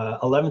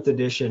 11th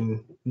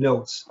edition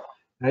notes.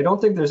 And I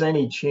don't think there's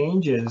any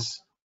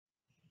changes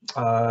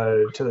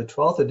to the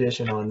 12th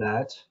edition on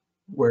that,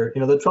 where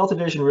the 12th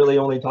edition really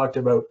only talked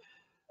about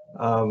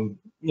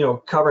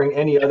covering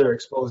any other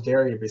exposed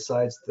area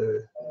besides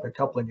the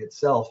coupling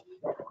itself,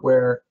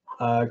 where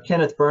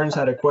Kenneth Burns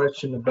had a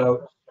question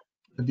about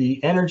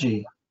the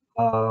energy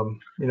of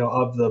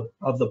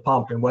the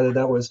pump and whether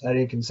that was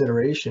any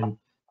consideration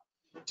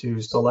to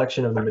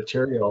selection of the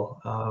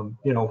material,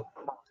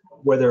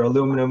 whether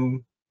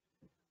aluminum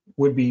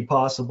would be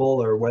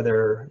possible, or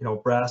whether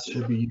brass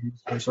should be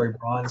used, or sorry,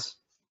 bronze.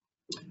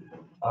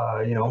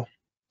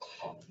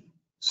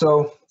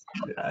 So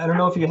I don't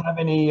know if you have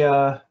any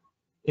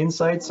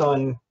insights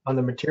on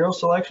the material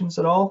selections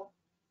at all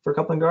for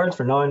coupling guards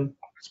for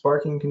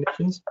non-sparking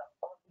conditions,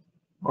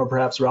 or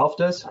perhaps Ralph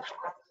does.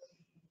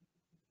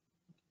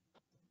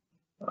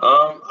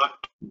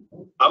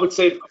 I would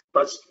say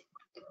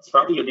it's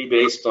probably going to be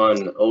based on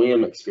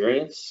OEM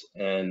experience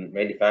and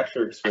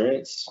manufacturer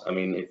experience. I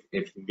mean,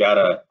 if you've got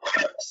a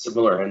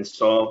similar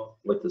install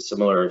with a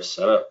similar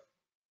setup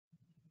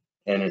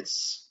and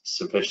it's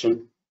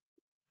sufficient,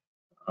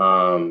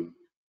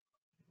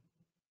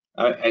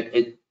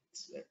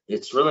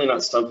 it's really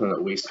not something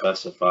that we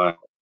specify.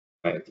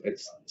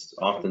 It's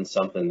often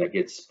something that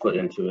gets put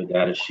into a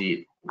data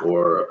sheet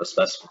or a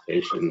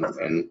specification,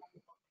 and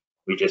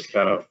we just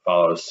kind of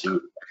follow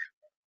suit.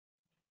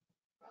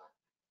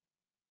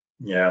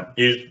 Yeah,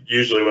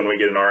 usually when we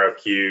get an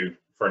RFQ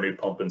for a new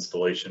pump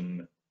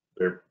installation,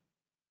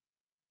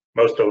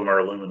 most of them are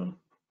aluminum,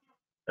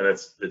 and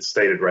it's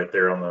stated right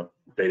there on the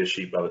data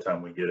sheet by the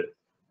time we get it.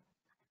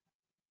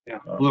 Yeah,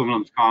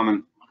 aluminum's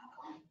common.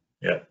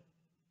 Yeah.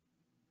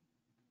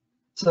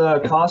 So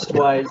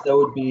cost-wise, that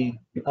would be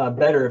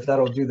better if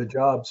that'll do the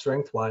job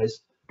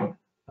strength-wise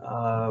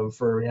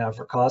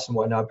for cost and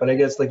whatnot. But I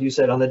guess, like you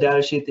said, on the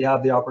data sheet, they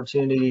have the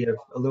opportunity if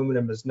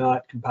aluminum is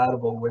not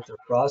compatible with their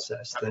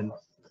process, then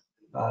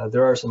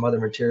there are some other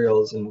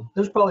materials, and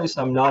there's probably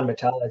some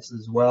non-metallics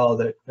as well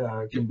that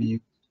can be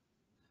used.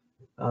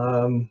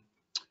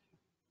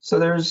 So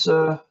there's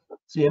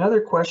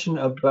another question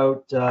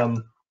about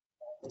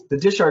the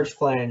discharge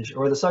flange,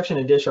 or the suction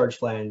and discharge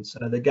flange,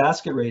 the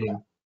gasket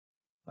rating.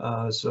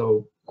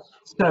 So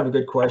it's kind of a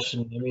good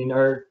question. I mean,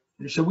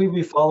 should we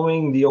be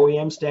following the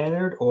OEM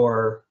standard,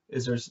 or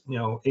is there,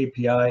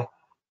 API,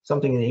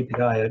 something in the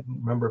API? I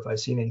don't remember if I've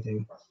seen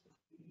anything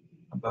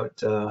about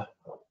the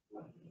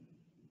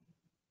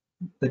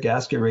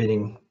gasket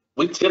rating.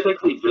 We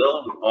typically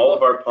build all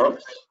of our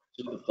pumps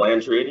to the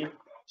flange rating.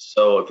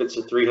 So if it's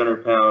a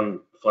 300-pound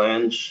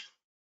flange,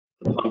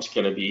 the pump's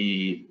going to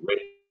be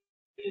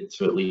rated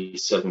to at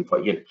least 7.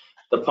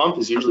 The pump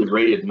is usually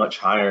rated much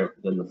higher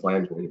than the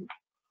flange rating.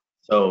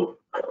 So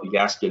the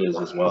gasket is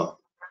as well.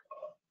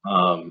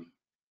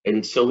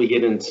 Until we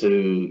get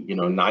into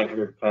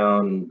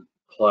 900-pound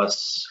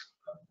plus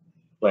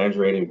flange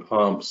rating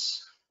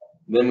pumps,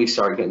 then we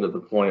start getting to the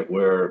point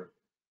where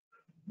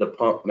the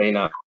pump may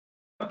not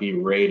be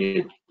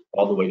rated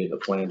all the way to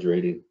the flange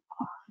rating.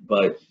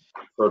 But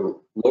for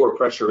lower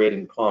pressure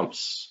rating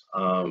pumps,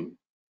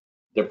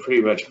 they're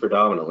pretty much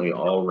predominantly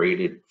all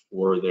rated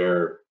for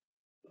their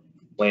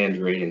flange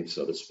rating,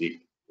 so to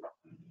speak.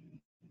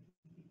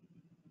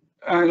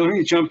 Let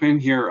me jump in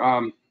here.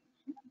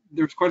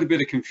 There's quite a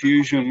bit of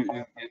confusion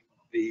in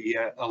the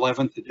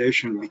 11th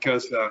edition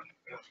because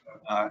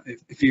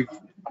if you've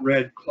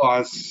read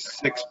clause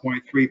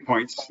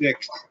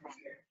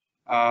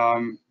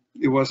 6.3.6,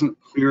 it wasn't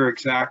clear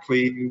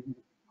exactly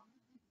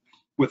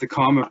with the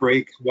comma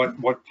break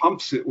what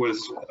pumps it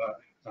was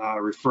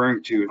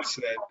referring to. It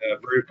said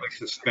vertically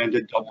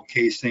suspended, double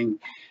casing,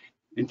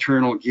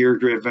 internal gear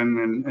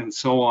driven, and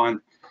so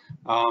on.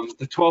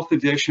 The 12th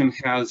edition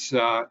has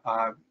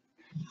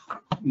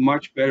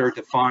much better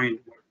defined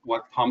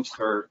what pumps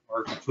are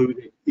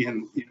included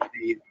in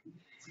the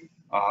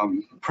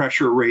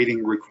pressure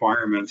rating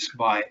requirements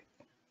by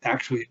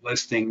actually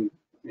listing,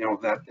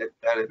 that it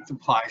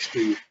applies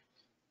to,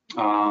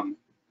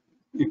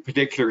 in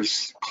particular,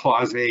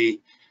 clause A,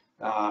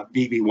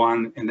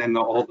 BB1, and then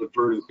all the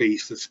vertically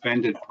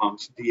suspended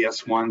pumps,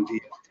 DS1,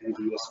 DS2,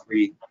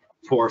 DS3,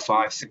 4,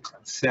 5, 6,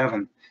 and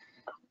 7.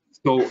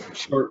 So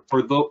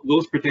for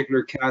those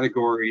particular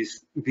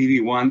categories,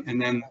 VV1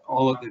 and then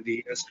all of the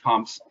DS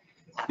pumps,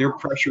 their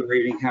pressure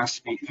rating has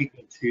to be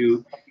equal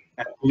to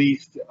at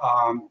least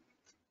the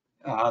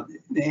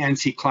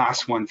ANSI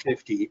class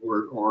 150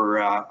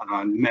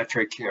 or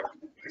metric,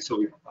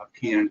 so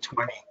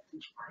PN20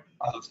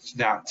 of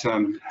that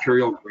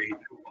material grade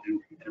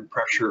and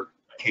pressure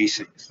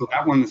casing. So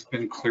that one has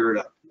been cleared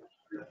up.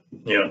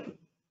 Yeah.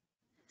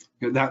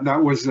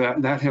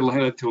 That had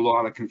led to a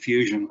lot of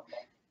confusion,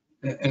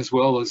 as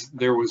well as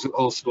there was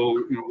also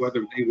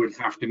whether they would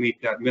have to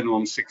meet that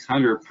minimum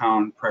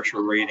 600-pound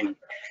pressure rating.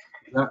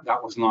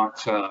 That was not.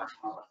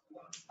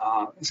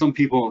 Some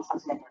people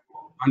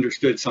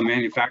understood, some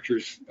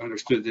manufacturers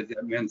understood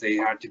that meant they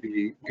had to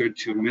be good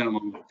to a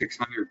minimum of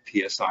 600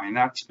 psi, and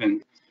that's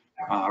been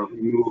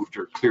removed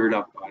or cleared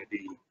up by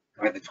the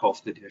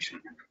 12th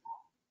edition.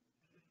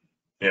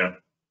 Yeah.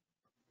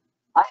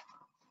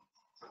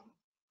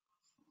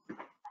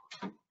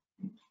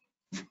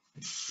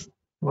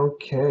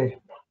 Okay.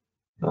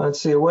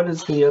 Let's see. What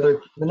is the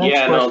next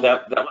Yeah, question? no,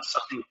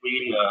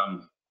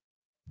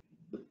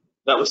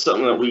 that was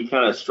something that we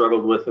kind of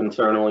struggled with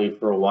internally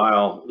for a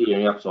while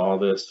leading up to all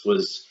this.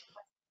 Was,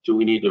 do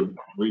we need to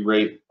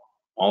re-rate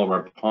all of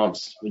our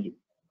pumps, the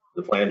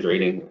flange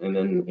rating? And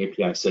then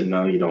API said,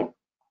 no, you don't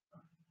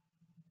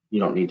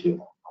need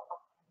to.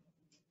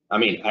 I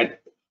mean,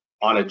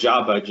 on a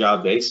job by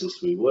job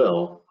basis, we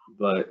will,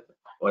 but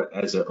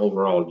as an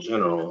overall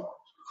general,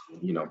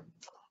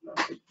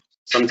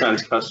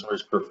 sometimes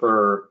customers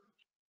prefer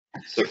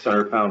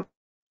 600-pound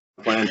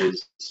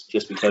flanges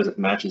just because it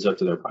matches up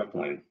to their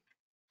pipeline,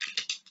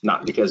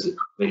 not because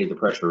they need the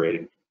pressure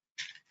rating.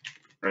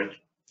 Right.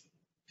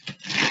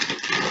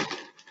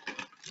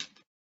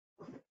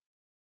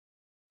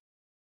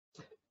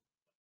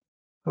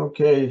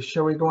 Okay,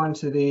 shall we go on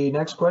to the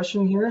next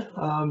question here?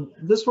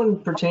 This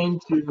one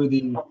pertained to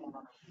the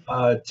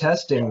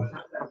testing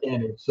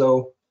standard.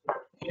 So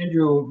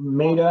Andrew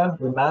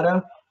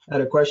Mata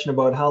had a question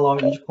about how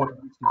long each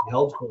point needs to be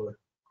held for.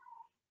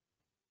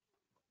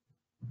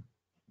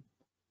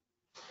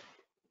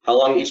 How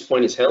long each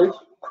point is held?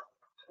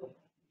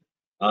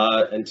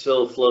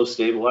 Until flow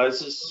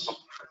stabilizes.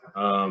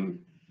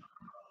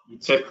 You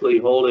typically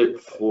hold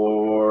it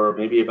for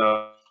maybe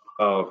about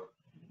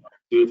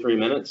 2 or 3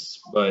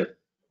 minutes, but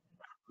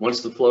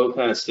once the flow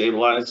kind of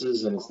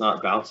stabilizes and it's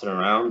not bouncing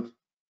around,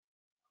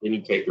 then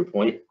you take your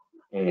point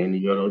and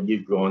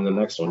you go on the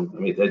next one. I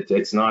mean,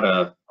 it's not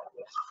a.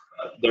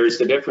 There's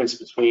the difference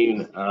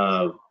between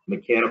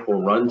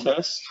mechanical run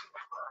test,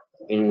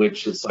 in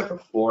which it's like a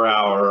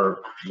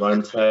 4-hour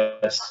run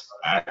test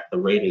at the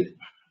rated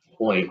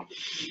point.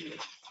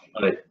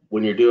 But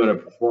when you're doing a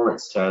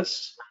performance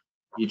test,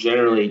 you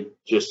generally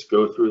just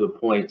go through the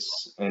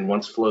points, and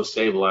once flow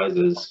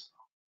stabilizes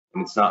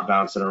and it's not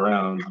bouncing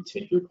around, you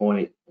take your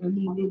point and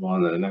you move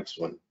on to the next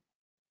one.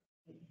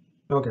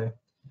 Okay.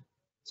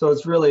 So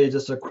it's really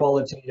just a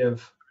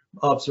qualitative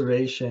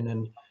observation,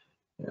 and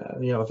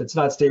if it's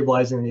not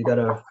stabilizing, you got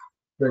to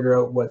figure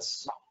out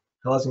what's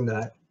causing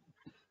that.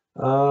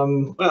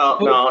 Well,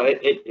 no,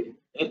 it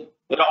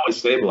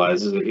always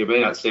stabilizes. It may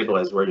not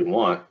stabilize where you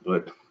want,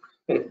 but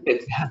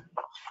yeah,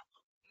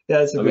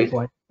 that's a good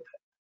point.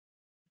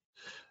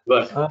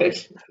 but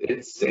it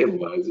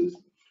stabilizes.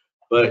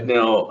 But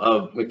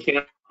no,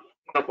 mechanical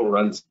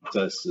run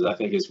test, I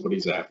think, is what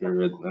he's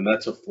after, and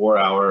that's a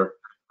 4-hour.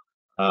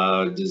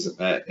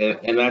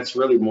 And that's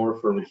really more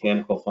for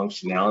mechanical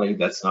functionality.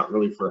 That's not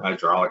really for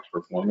hydraulic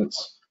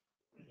performance.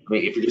 I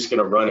mean, if you're just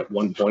going to run at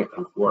one point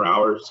for 4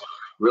 hours,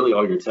 really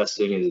all you're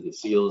testing is the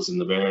seals and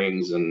the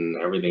bearings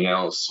and everything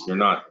else. You're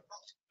not,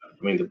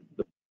 I mean,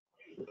 the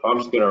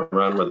pump's going to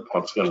run where the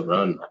pump's going to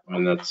run. I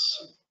mean,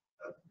 that's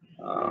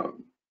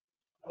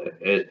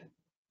it.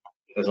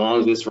 As long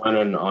as it's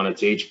running on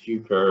its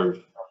HQ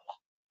curve,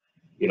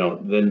 you know,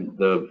 then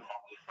the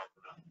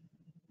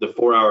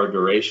 4-hour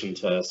duration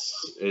test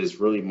is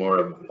really more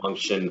of a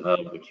function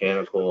of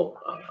mechanical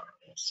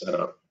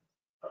setup.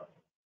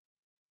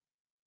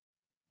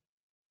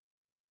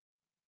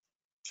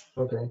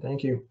 Okay,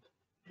 thank you.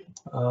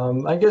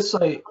 I guess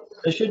I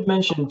should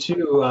mention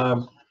too,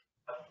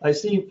 I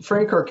see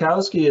Frank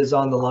Karkowski is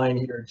on the line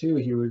here too.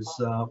 He was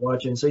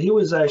watching. So he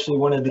was actually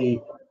one of the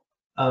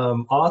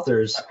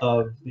authors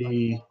of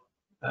the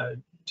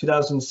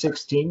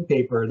 2016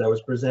 paper that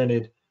was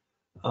presented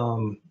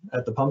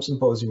at the Pump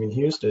Symposium in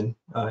Houston,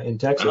 in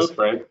Texas.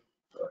 Frank.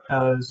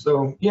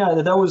 So yeah,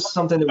 that was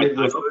something that we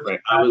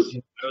I was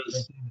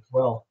as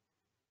well.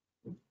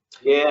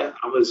 Yeah,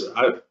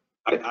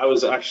 I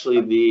was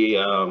actually the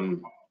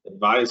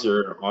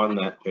advisor on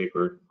that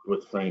paper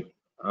with Frank.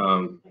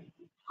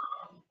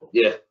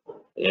 Yeah.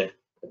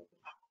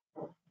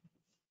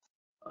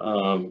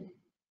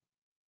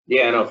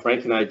 Yeah, no,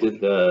 Frank and I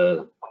did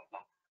the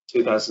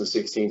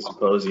 2016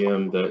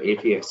 symposium, the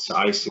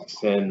APXI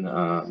 610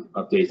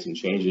 updates and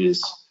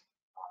changes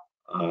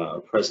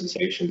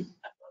presentation,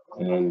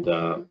 and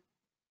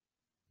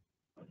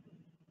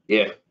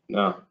yeah,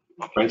 no,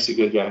 Frank's a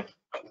good guy.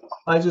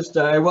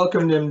 I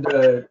welcomed him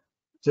to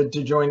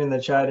join in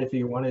the chat if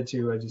he wanted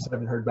to. I just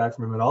haven't heard back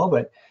from him at all.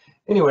 But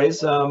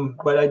anyways,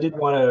 but I did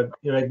want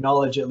to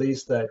acknowledge at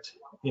least that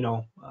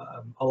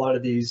a lot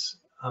of these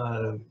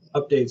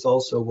updates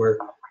also were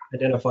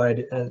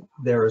identified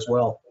there as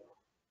well.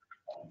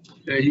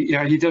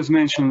 Yeah, he does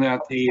mention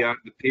that the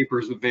paper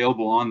is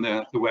available on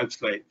the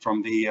website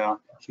from the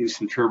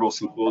Houston Turbo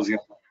Symposium.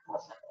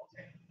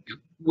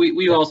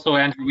 We also,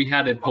 Andrew, we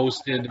had it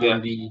posted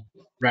on the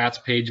RATS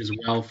page as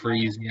well for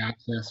easy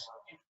access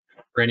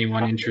for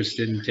anyone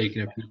interested in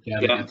taking a peek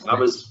at it. Yeah, I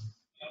was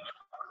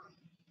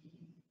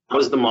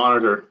the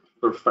monitor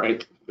for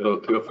Frank.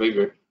 Go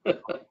figure.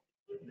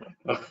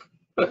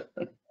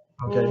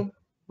 Okay.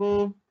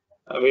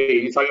 I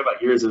mean, you talk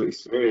about years of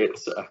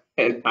experience,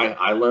 and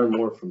I learned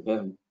more from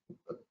him.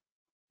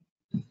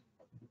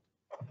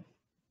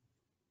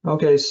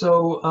 Okay,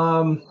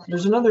 so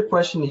there's another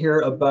question here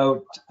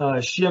about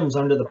shims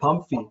under the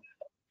pump feed,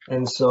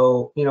 and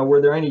so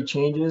were there any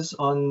changes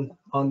on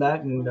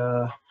that? And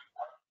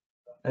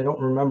I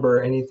don't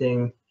remember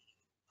anything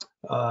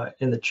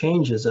in the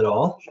changes at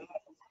all.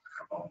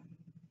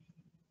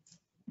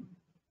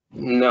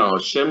 No,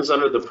 shims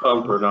under the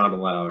pump are not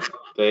allowed.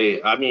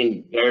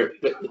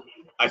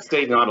 I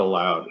say not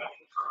allowed.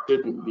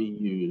 Shouldn't be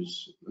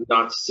used.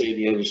 Not to say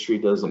the industry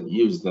doesn't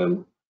use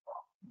them,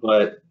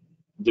 but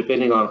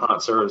depending on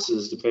hot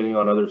services, depending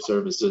on other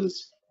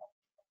services,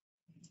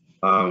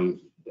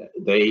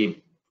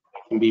 they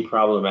can be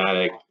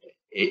problematic.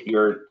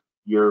 You're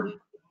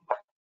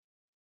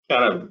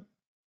kind of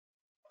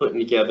putting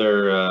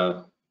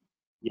together,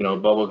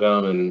 bubble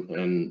gum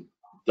and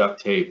duct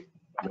tape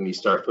when you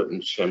start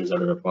putting shims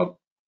under a pump.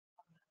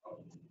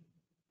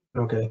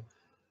 Okay,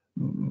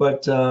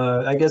 but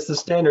I guess the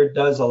standard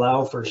does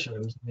allow for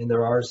shims. I mean,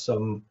 there are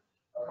some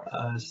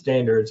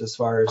standards as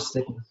far as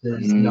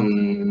thicknesses.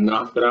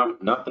 Not that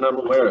I'm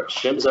aware of.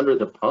 Shims under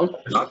the pump?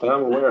 Not that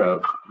I'm aware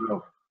of.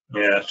 No.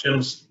 Yeah,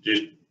 shims,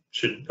 you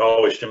should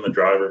always shim the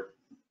driver.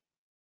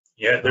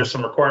 Yeah, there's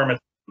some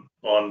requirements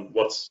on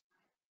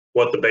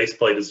what the base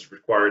plate is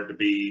required to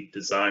be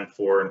designed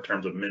for in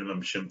terms of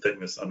minimum shim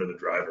thickness under the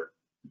driver.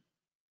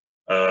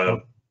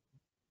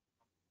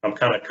 I'm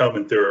kind of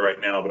combing through it right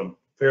now, but I'm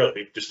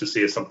fairly just to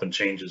see if something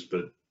changes.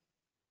 But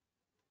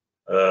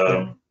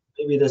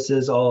maybe this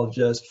is all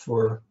just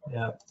for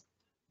the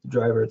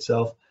driver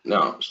itself.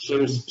 No,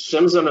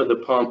 shims under the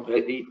pump.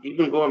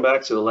 Even going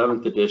back to the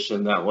 11th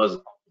edition, that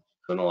wasn't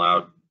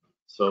allowed.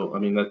 So I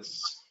mean,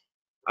 it's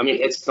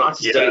not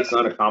to say it's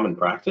not a common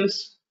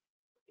practice.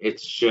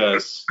 It's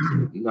just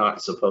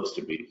not supposed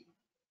to be.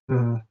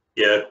 Mm-hmm.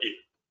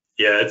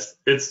 Yeah,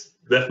 it's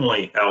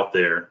definitely out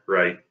there,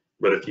 right?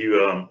 But if you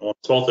on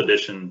 12th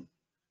edition,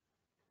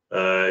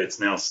 it's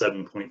now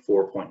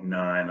 7.4.9.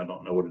 I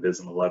don't know what it is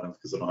in 11th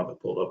because I don't have it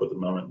pulled up at the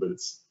moment, but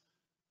it's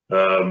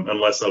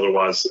unless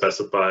otherwise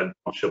specified,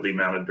 shall be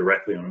mounted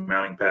directly on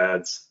mounting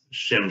pads.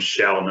 Shims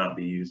shall not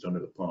be used under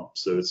the pump.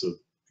 So it's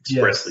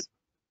expressly,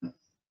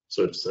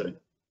 so to say.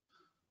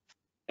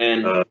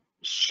 And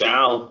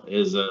shall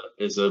is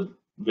a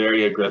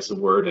very aggressive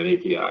word in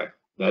API.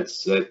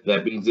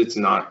 That means it's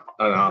not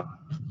an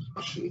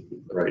option.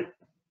 Right.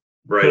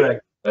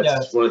 Correct.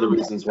 That's one of the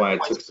reasons why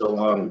it took so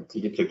long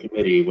to get to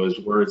committee was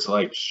words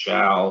like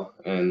shall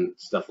and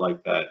stuff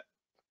like that.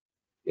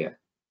 Yeah.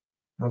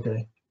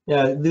 Okay.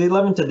 Yeah, the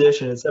 11th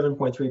edition is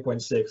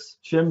 7.3.6.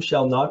 Shims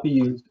shall not be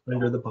used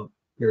under the pump,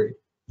 period.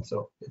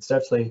 So it's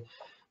definitely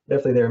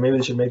there. Maybe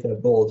they should make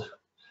that bold.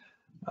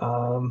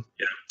 So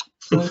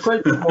there's quite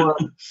a bit more.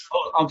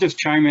 I'll just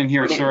chime in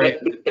here. I mean, Sorry.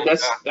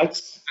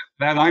 that's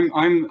That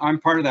I'm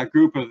part of that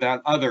group of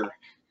that other.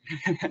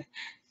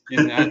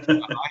 In that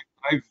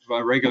I've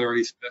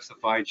regularly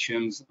specified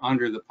shims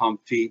under the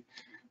pump feet.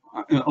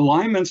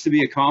 Alignment's to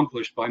be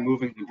accomplished by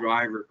moving the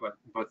driver,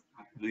 but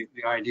the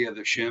idea of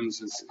the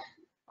shims is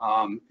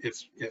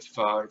if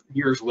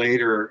years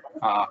later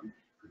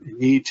you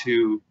need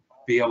to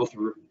be able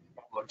to,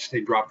 let's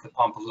say, drop the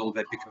pump a little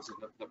bit because of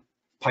the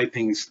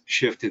piping's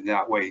shifted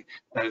that way,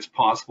 that it's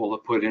possible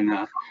to put in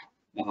a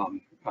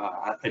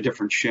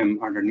different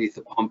shim underneath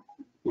the pump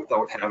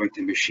without having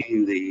to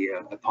machine the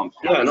pump.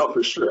 Yeah, no,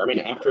 for sure. I mean,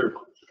 after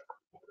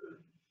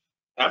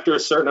a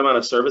certain amount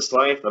of service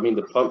life, I mean,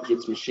 the pump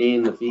gets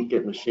machined, the feet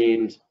get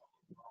machined,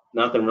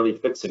 nothing really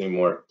fits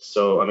anymore.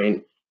 So, I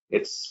mean,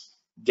 it's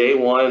day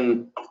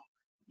one,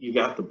 you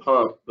got the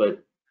pump,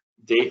 but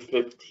day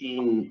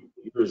 15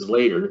 years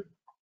later,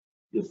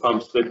 the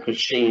pump's been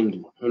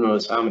machined who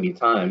knows how many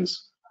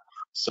times.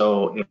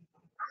 So it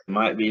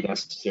might be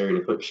necessary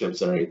to put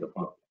shims underneath the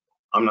pump.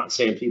 I'm not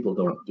saying people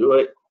don't do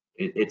it.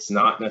 It's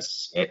not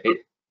necessary.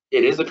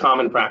 It is a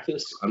common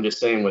practice. I'm just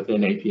saying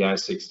within API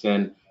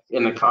 610,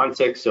 in the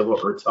context of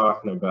what we're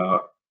talking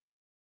about,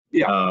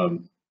 Yeah.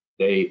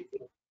 They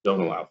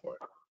don't allow for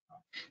it.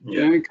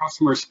 Yeah,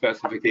 customer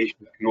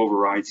specifications can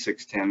override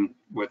 610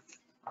 with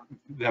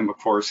them, of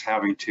course,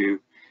 having to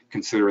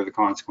consider the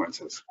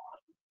consequences.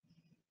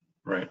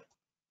 Right.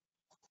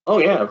 Oh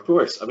yeah, of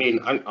course. I mean,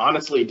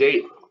 honestly,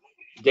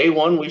 day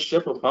one we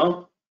ship a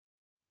pump,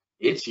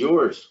 it's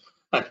yours.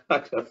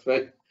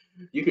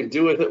 You can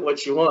do with it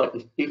what you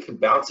want. You can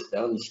bounce it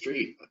down the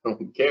street. I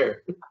don't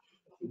care.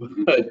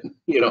 But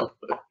you know,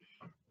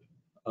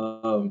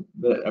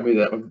 but, I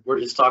mean, we're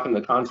just talking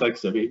the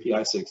context of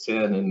API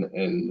 610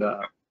 and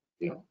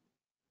you know,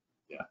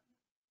 yeah.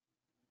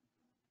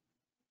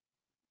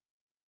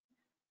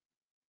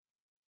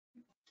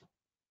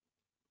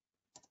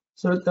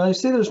 So I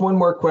see there's one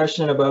more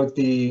question about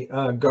the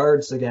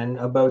guards again,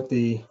 about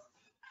the,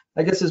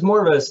 I guess it's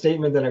more of a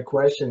statement than a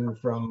question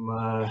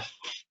from,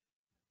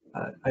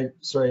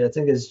 sorry, I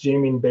think it's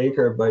Jamie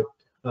Baker, but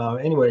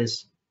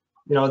anyways,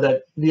 you know,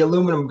 that the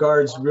aluminum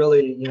guards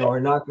really, you know, are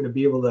not going to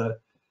be able to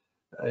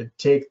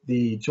take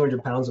the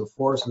 200 pounds of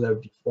force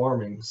without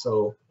deforming.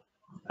 So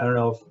I don't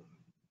know if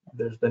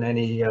there's been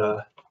any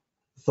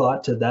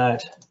thought to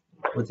that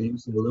with the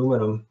use of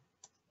aluminum.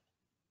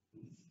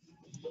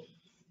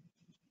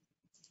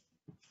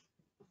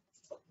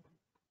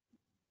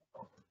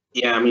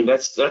 Yeah, I mean,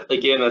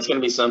 again, that's going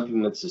to be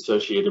something that's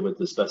associated with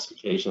the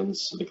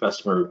specifications, the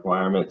customer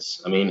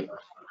requirements. I mean,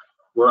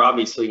 we're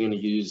obviously going to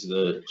use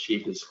the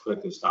cheapest,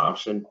 quickest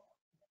option,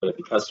 but if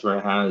the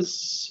customer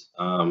has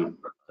a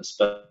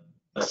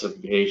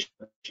specification,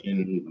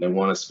 they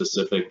want a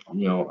specific,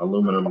 you know,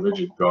 aluminum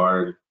rigid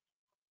guard,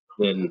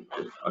 then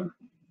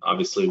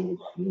obviously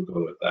we'll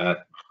go with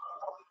that.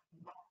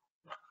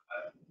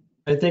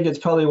 I think it's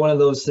probably one of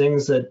those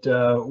things that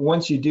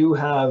once you do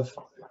have,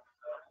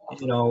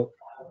 you know,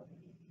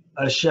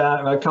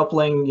 a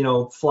coupling, you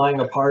know, flying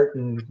apart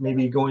and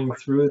maybe going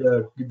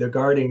through the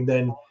guarding,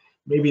 then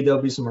maybe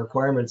there'll be some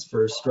requirements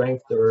for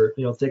strength or,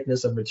 you know,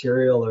 thickness of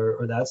material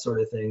or that sort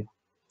of thing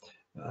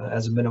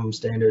as a minimum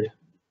standard.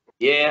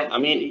 Yeah, I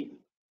mean,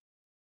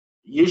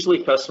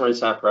 usually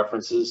customers have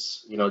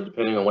preferences, you know,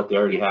 depending on what they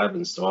already have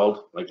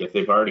installed. Like if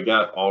they've already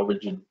got all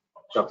rigid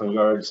coupling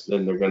guards,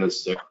 then they're going to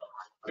stick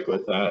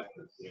with that.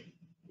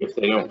 If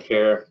they don't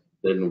care,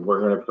 then we're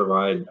going to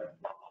provide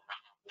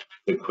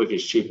the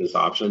quickest, cheapest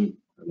option.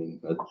 I mean,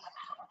 that's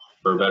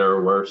for better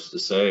or worse to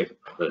say,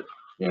 but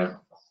yeah.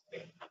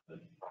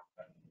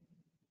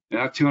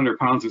 Yeah, 200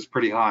 pounds is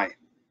pretty high.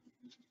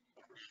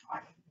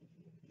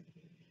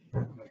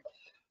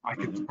 I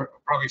could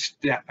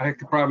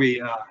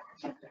probably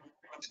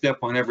step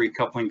on every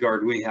coupling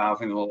guard we have,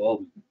 and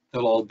they'll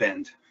all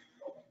bend.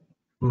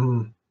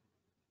 Mm-hmm.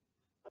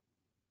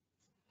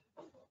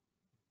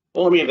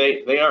 Well, I mean,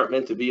 they aren't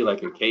meant to be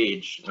like a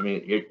cage. I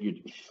mean,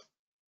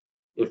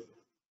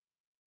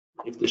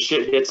 if the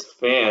shit hits the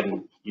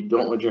fan, you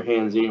don't want your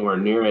hands anywhere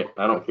near it.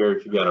 I don't care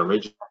if you got a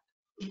rigid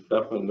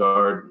coupling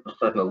guard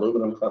or an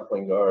aluminum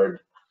coupling guard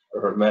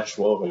or a mesh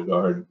woven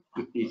guard.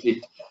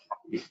 You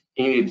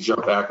need to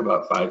jump back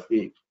about 5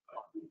 feet.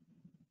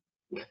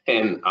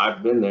 And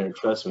I've been there,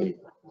 trust me.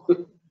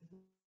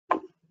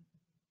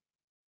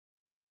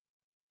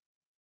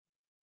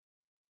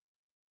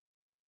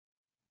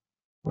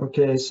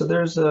 Okay, so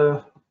there's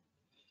a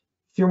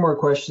few more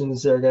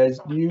questions there, guys.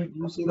 Do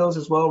you see those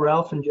as well,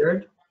 Ralph and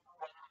Jared?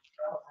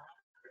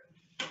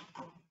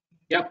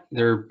 Yep,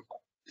 they're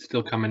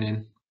still coming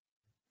in.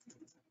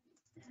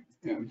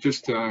 Yeah,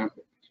 just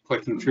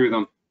clicking through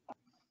them.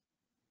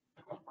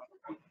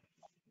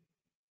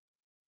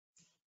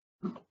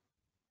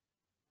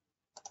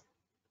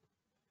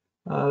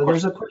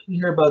 There's a question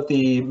here about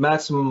the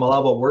maximum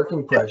allowable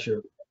working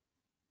pressure.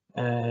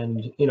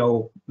 and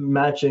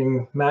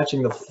matching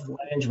the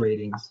flange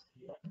ratings.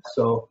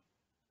 So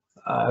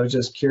I was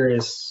just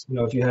curious,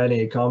 if you had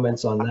any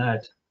comments on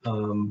that,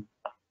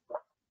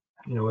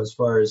 as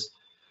far as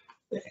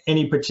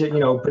any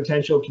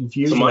potential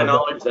confusion. To my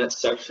knowledge, that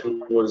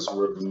section was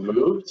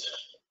removed.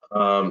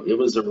 It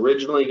was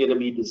originally going to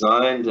be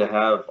designed to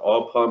have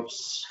all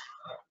pumps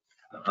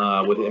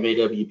with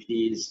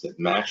MAWPs that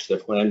match the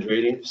flange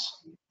ratings.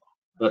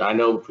 But I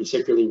know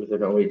particularly within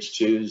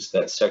OH2s,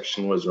 that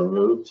section was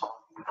removed.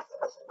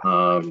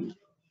 I'm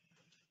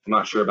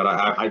not sure, but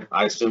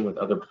I assume with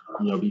other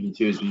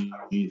BB2s,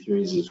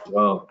 BB3s as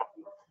well.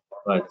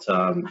 But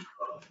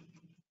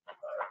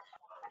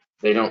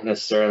they don't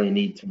necessarily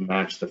need to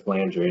match the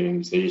flange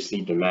ratings. They just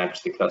need to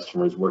match the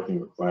customer's working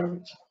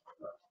requirements.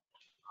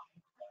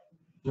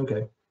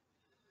 Okay.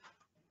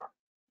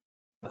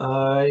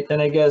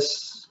 And I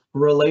guess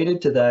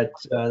related to that,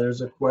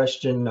 there's a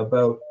question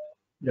about,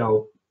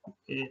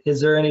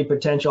 is there any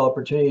potential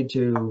opportunity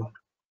to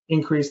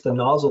increase the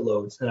nozzle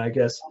loads? And I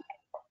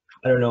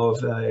don't know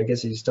if, I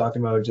guess he's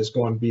talking about just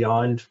going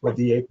beyond what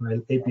the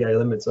API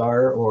limits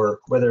are, or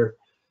whether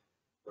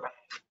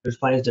there's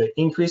plans to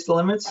increase the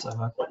limits. I'm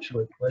not quite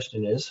sure what the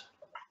question is.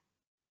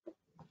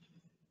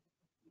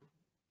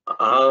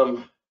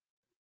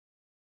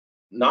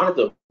 Not at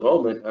the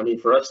moment. I mean,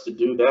 for us to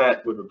do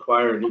that would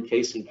require new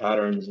casing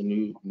patterns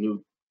and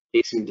new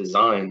casing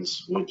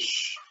designs,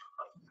 which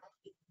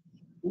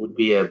would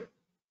be a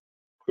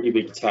pretty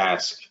big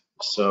task.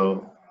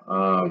 So,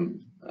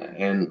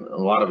 and a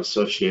lot of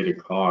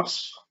associated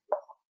costs.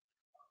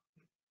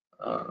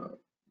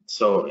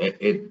 So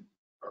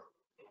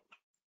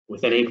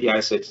within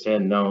API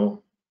 610,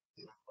 no.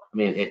 I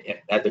mean,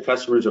 at the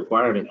customer's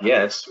requirement,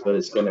 yes, but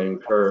it's going to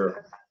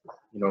incur,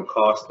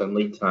 cost and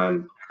lead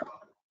time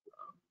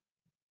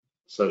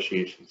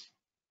associations.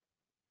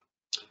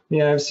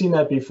 Yeah, I've seen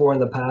that before in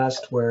the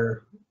past,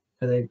 where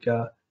I think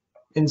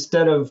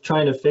instead of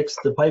trying to fix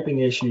the piping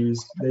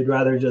issues, they'd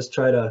rather just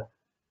try to,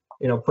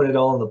 put it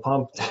all in the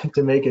pump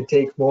to make it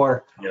take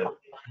more. Yeah.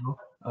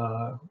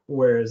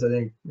 Whereas I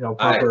think,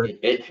 proper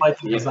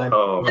piping design.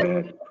 Oh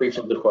man,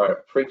 preaching to the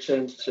choir,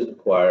 preaching to the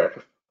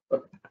choir.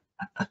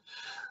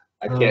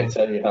 I can't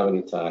tell you how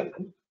many times.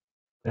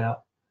 Yeah.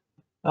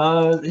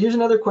 Here's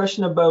another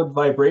question about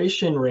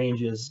vibration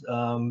ranges.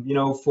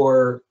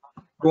 For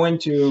going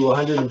to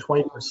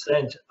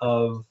 120%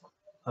 of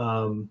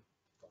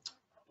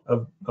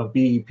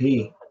BEP,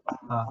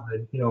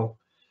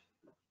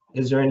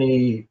 is there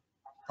any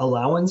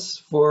allowance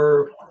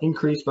for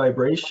increased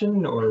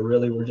vibration, or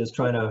really we're just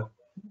trying to,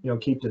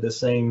 keep to the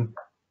same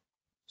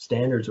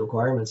standards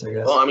requirements, I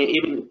guess? Well, I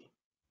mean,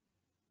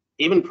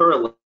 even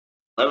per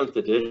 11th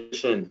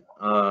edition,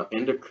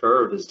 end of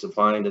curve is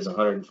defined as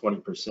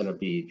 120% of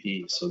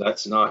BEP, so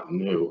that's not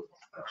new.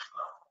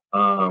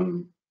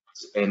 And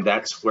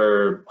that's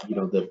where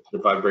the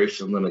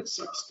vibration limits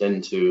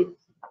extend to.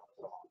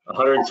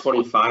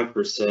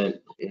 125%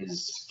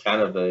 is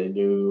kind of a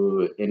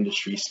new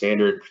industry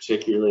standard,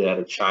 particularly out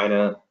of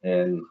China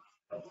and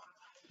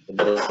the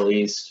Middle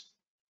East.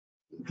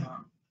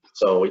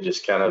 So we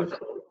just kind of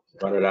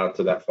run it out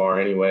to that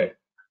far anyway.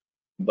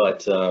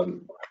 But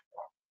 110%,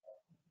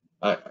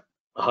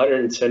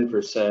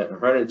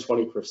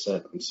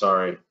 120%, I'm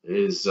sorry,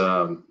 is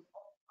that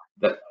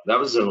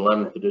was an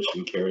 11th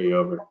edition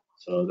carryover.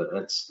 So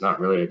that's not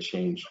really a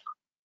change.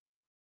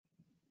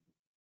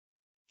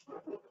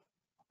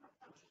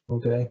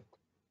 Okay.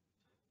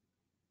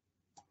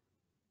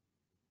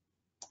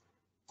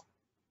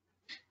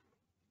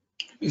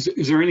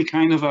 Is there any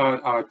kind of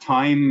a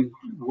time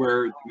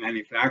where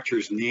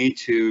manufacturers need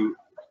to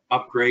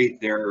upgrade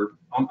their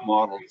pump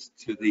models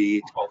to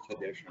the 12th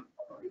edition?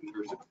 Or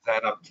is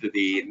that up to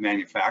the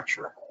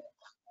manufacturer?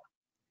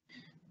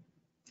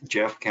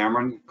 Jeff,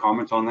 Cameron,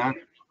 comment on that?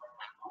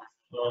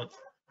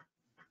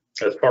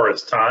 As far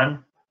as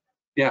time?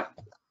 Yeah.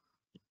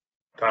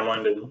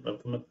 Timeline to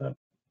implement that?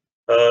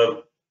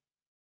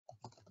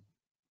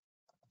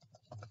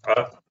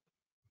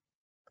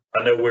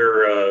 I know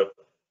we're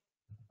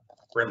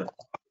in the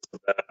process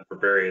of that for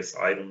various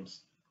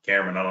items.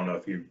 Cameron, I don't know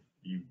if you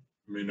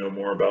may know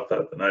more about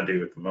that than I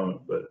do at the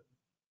moment, but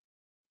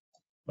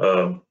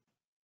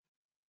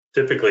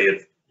typically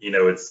it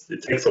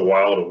takes a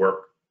while to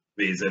work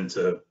these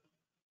into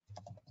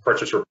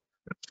purchase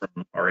requirements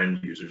from our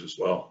end users as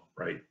well,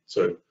 right?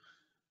 So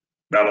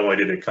not only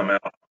did it come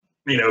out,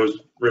 it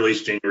was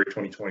released January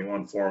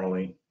 2021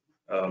 formally.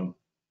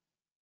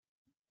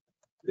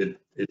 It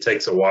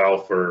takes a while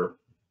for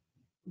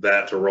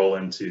that to roll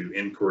into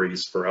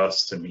inquiries for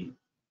us to meet,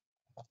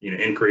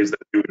 inquiries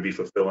that we would be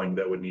fulfilling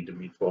that would need to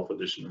meet 12th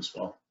edition as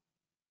well.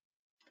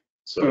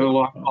 So a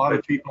lot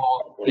of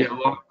people,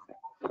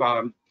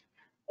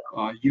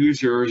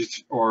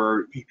 users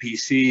or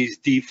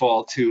EPCs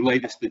default to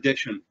latest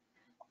edition.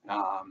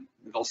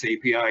 They'll say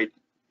API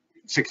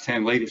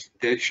 610 latest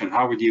edition.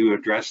 How would you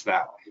address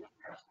that?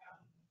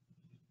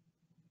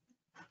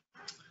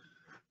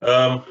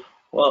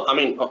 Well, I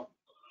mean,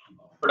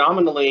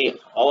 predominantly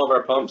all of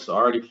our pumps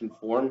already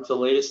conform to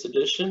latest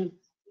edition,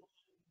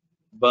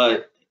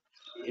 But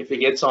if it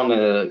gets on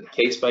a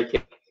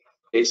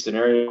case-by-case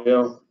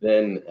scenario,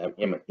 then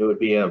it would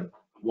be a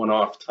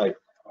one-off type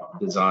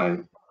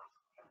design.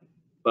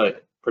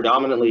 But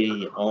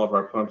predominantly, all of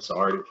our pumps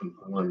already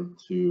conform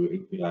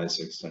to API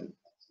 610.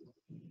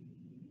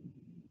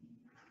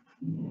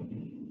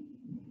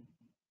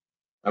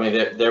 I mean,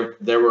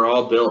 they were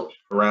all built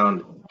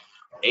around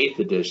 8th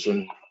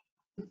edition,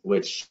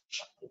 which,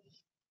 if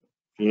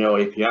you know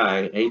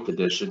API, 8th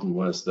edition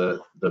was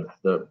the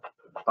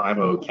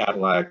Primo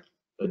Cadillac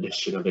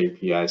edition of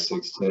API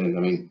 610. I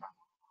mean,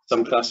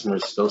 some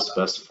customers still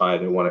specify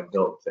they want it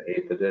built to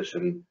 8th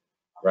edition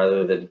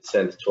rather than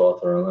 10th,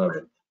 12th, or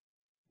 11th.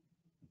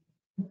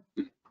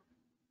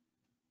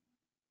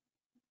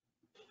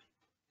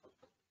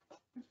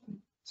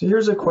 So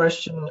here's a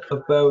question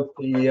about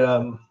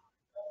the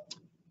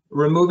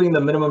removing the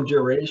minimum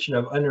duration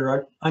of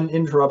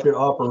uninterrupted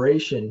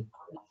operation.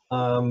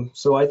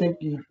 So I think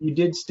you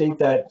did state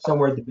that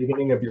somewhere at the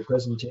beginning of your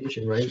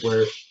presentation, right,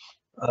 where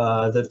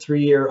the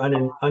 3-year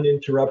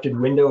uninterrupted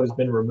window has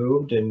been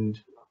removed and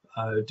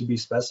to be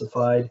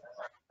specified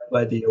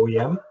by the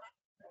OEM.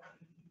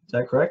 Is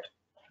that correct?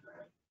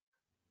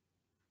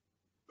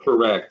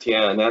 Correct,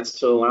 yeah, and that's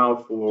to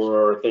allow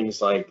for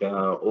things like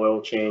oil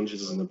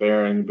changes in the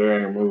bearing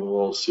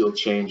removal, seal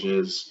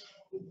changes.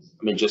 I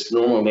mean, just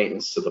normal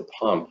maintenance to the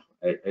pump.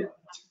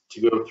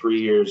 To go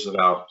 3 years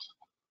without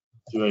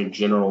doing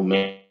general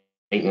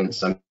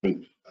maintenance, I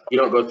mean, you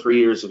don't go 3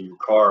 years of your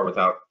car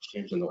without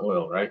changing the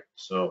oil, right?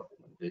 So.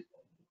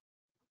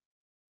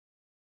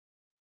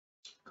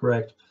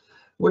 Correct.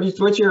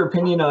 What's your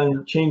opinion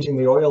on changing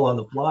the oil on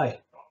the fly?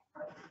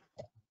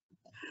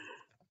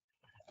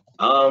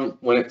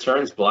 When it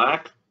turns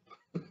black.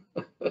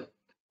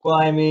 Well,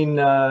 I mean,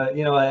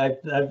 you know,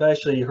 I've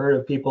actually heard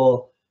of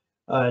people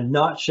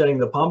not shutting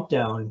the pump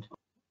down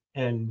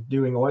and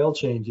doing oil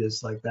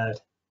changes like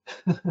that.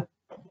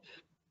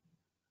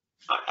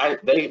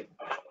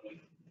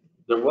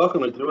 They're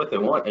welcome to do what they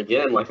want.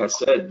 Again, like I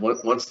said,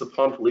 once the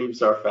pump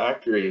leaves our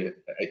factory,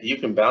 you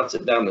can bounce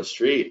it down the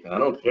street. I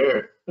don't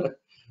care.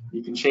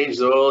 You can change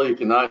the oil. You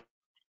cannot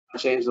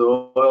change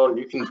the oil.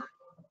 You can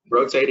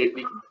rotate it.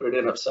 You can put it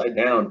in upside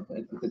down.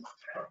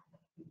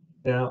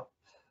 Yeah.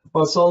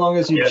 Well, so long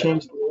as you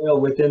change the oil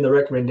within the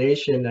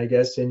recommendation, I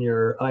guess, in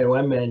your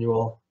IOM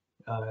manual.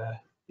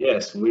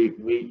 Yes, we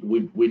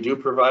do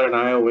provide an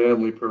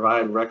IOM. We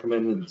provide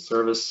recommended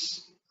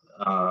service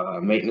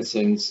maintenance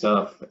and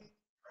stuff,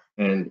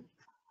 and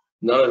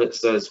none of it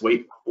says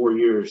wait 4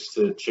 years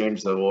to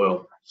change the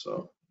oil.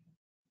 So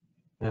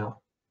yeah,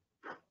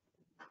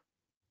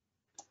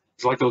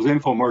 it's like those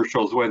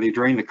infomercials where they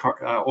drain the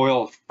car,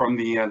 oil from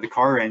the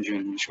car engine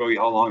and show you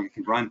how long it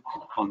can run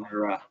on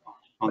their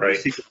Right.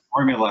 secret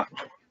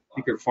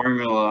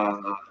formula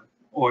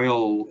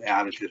oil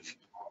additive.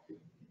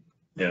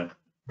 Yeah.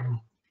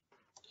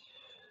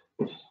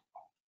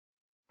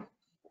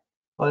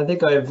 well, I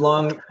think I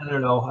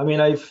don't know. I mean,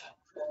 I've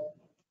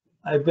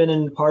been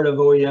in part of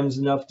OEMs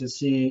enough to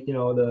see, you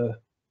know,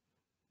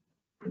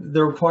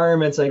 the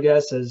requirements, I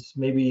guess, as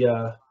maybe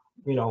you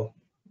know,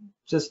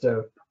 just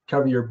a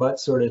cover your butt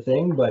sort of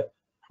thing, but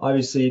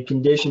obviously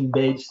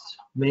condition-based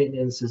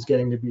maintenance is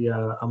getting to be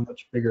a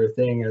much bigger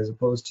thing as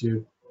opposed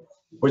to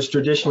which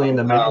traditionally in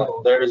the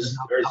manual. there's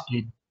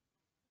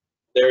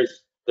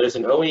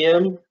an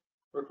OEM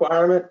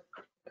requirement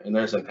and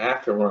there's an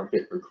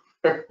aftermarket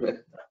requirement.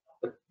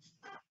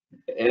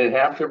 And in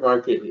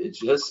aftermarket, it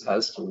just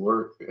has to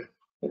work.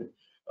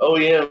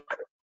 OEM,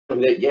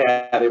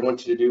 they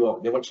want you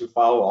to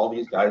follow all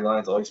these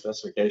guidelines, all these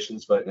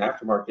specifications, but in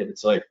aftermarket,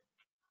 it's like,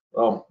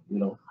 well, you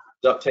know,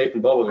 duct tape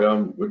and bubble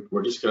gum,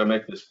 we're just going to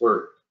make this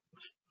work.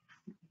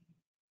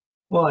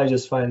 Well, I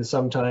just find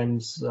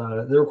sometimes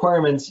the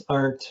requirements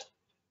aren't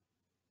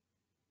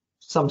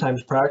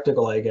sometimes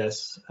practical, I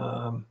guess.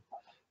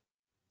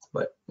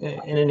 But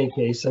in any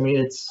case, I mean,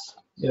 it's,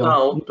 you know.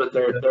 No, but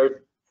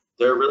they're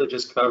really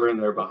just covering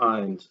their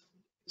behind,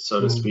 so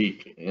to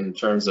speak, in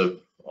terms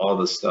of all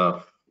the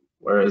stuff.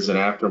 Whereas in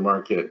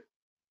aftermarket,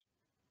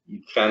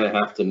 you kind of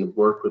have to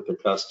work with the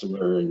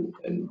customer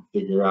and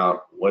figure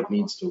out what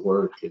needs to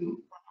work and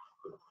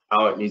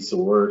how it needs to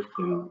work.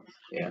 And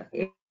yeah,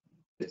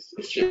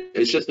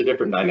 it's just a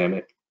different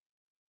dynamic.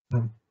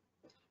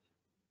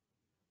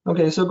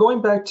 Okay, so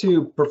going back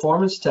to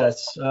performance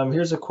tests,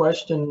 here's a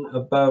question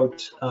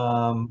about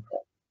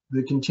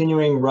the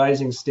continuing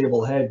rising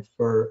stable head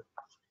for,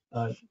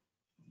 you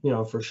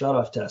know, for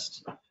shutoff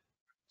tests.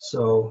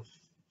 So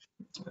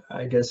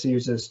I guess he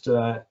was just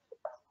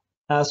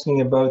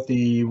asking about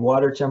the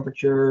water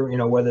temperature, you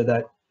know, whether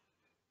that,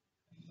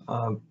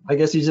 I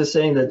guess he's just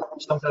saying that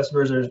some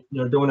customers are, you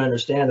know, don't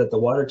understand that the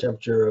water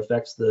temperature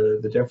affects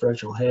the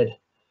differential head.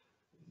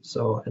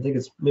 So I think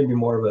it's maybe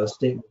more of a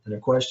statement than a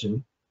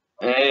question.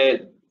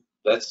 And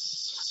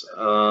that's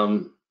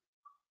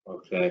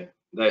okay.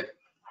 That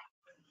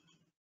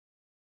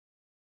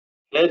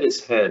head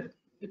is head.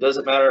 It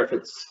doesn't matter if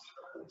it's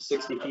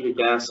 60 feet of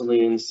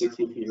gasoline,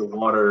 60 feet of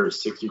water,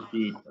 60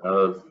 feet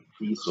of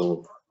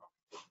diesel.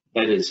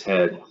 head is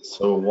head,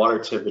 so water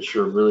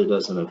temperature really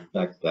doesn't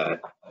affect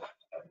that.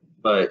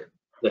 But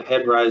the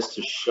head rise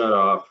to shut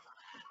off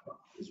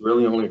is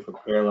really only for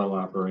parallel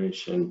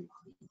operation,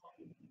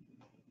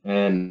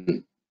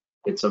 and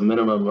it's a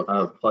minimum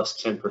of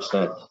plus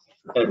 10%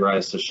 head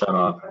rise to shut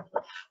off.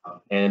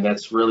 And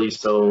that's really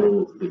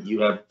so that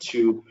you have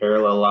two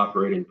parallel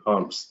operating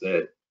pumps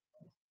that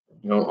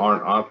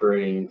aren't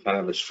operating in kind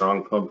of a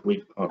strong pump,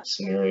 weak pump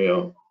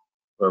scenario,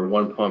 where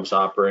one pump's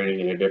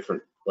operating in a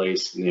different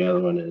place than the other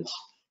one is.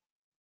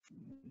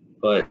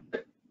 But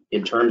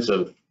in terms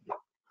of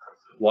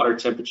water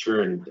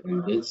temperature and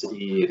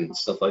density and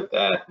stuff like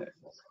that,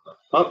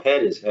 pump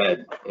head is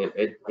head.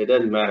 It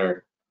doesn't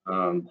matter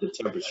the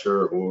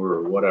temperature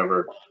or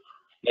whatever.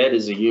 Head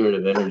is a unit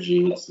of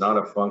energy. It's not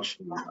a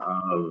function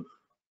of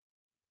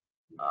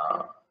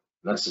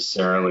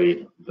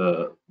necessarily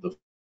the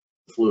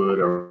fluid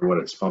or what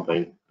it's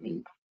pumping. I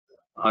mean,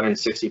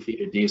 160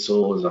 feet of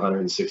diesel is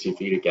 160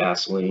 feet of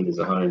gasoline is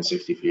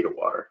 160 feet of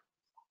water.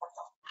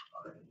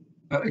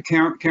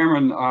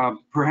 Cameron,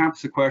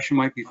 perhaps the question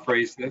might be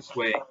phrased this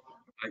way.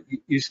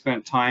 You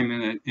spent time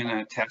in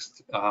a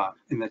test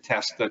in the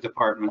test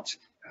department.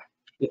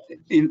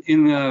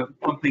 In the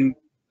pumping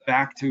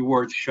back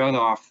towards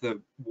shutoff,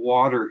 the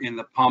water in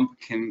the pump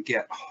can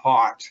get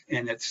hot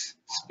and its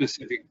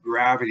specific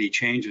gravity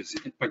changes,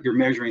 but you're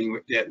measuring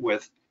it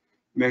with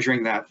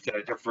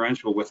that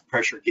differential with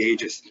pressure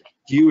gauges.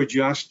 Do you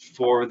adjust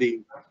for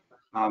the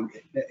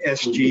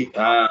SG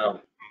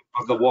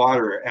of the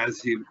water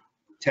as you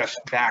test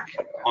back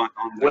on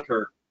the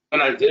curve?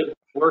 When I did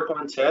work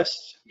on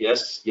tests,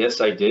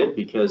 yes, I did,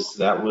 because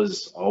that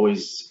was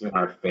always in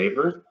our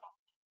favor,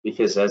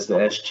 because as the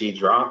SG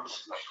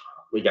dropped,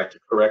 we got to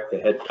correct the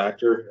head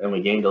factor and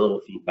we gained a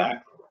little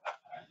feedback.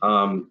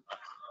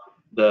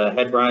 The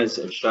head rise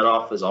and shut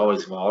off is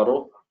always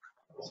volatile,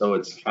 so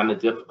it's kind of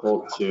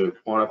difficult to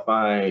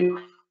quantify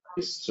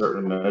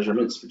certain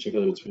measurements,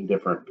 particularly between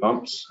different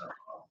pumps.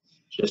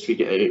 Just if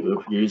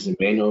you're using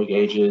manual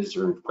gauges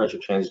or pressure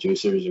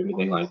transducers or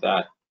anything like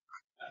that.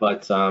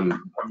 But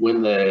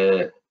when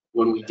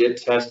we did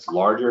test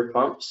larger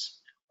pumps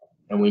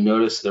and we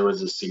noticed there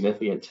was a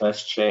significant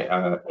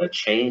a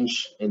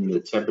change in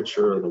the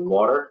temperature of the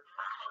water,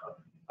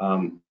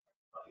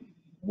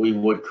 we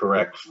would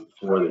correct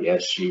for the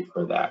SG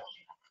for that.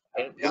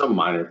 And it's a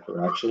minor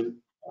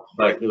correction,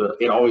 but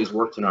it always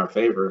worked in our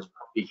favor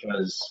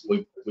because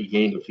we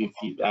gained a few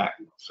feet back.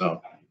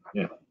 So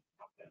yeah.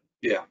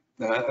 Yeah,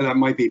 that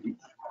might be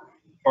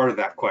part of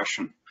that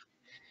question.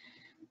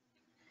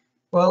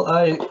 Well,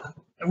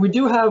 we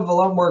do have a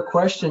lot more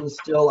questions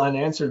still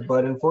unanswered,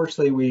 but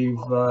unfortunately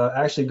we've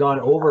actually gone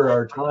over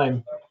our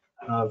time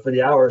for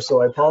the hour,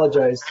 so I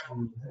apologize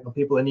to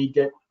people that need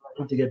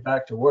to get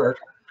back to work.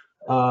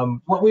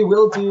 What we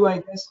will do, I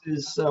guess,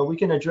 is we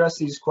can address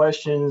these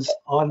questions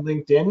on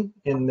LinkedIn,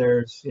 and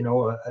there's,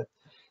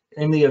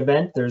 in the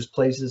event, there's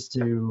places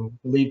to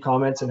leave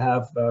comments and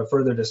have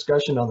further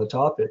discussion on the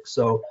topic.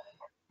 So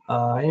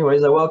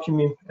anyways, I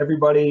welcome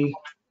everybody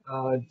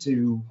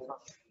to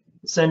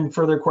send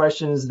further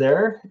questions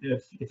there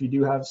if you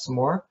do have some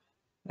more.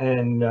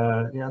 And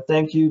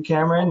thank you,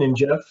 Cameron and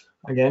Jeff,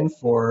 again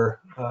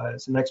for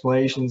some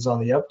explanations on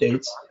the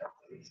updates.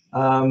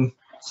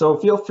 So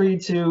feel free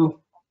to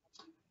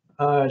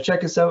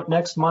check us out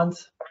next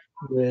month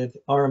with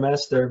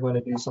RMS. They're going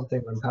to do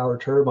something on power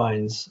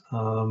turbines.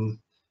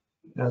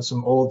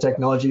 Some old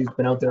technology has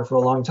been out there for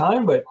a long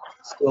time, but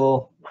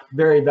still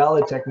very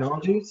valid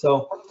technology.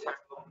 So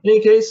in any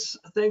case,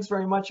 thanks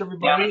very much,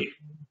 everybody. Yeah.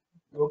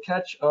 We'll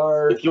catch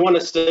our... If you want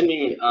to send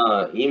me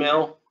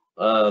email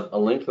a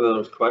link to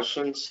those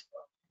questions,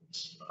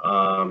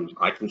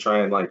 I can try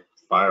and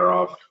fire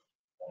off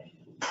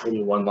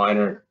maybe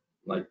one-liner,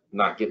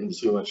 not getting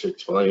too much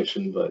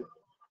explanation, but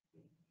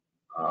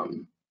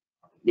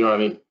you know what I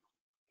mean?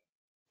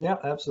 Yeah,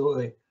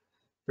 absolutely,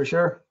 for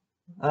sure.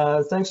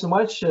 Thanks so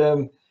much,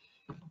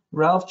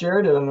 Ralph,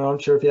 Jared. I'm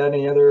not sure if you had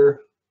any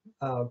other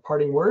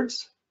parting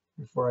words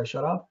before I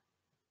shut off.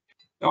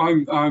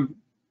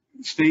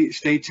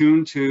 Stay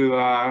tuned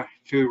to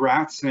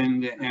RATS,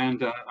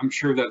 and I'm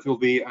sure that there'll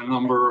be a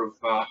number of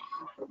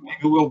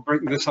maybe we'll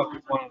bring this up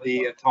as one of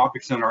the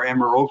topics in our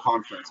MRO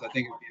conference. I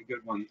think it would be a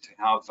good one to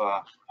have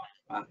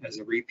as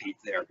a repeat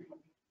there.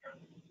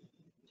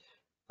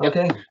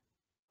 Okay.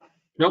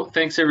 No,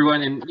 thanks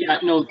everyone. And yeah,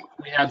 no,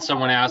 we had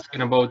someone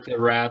asking about the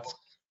RATS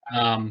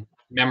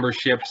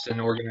memberships and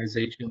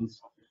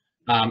organizations.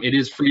 It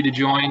is free to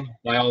join.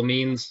 By all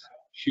means,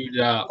 shoot,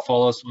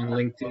 follow us on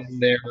LinkedIn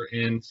there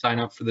and sign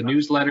up for the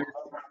newsletter.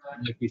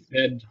 And like we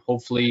said,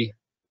 hopefully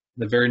in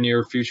the very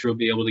near future we'll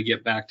be able to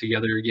get back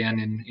together again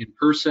in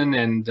person,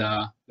 and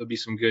there'll be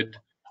some good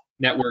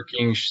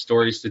networking,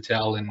 stories to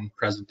tell, and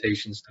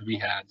presentations to be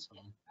had. So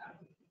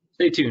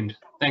stay tuned.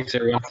 Thanks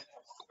everyone.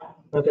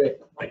 Okay,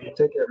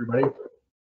 take care everybody.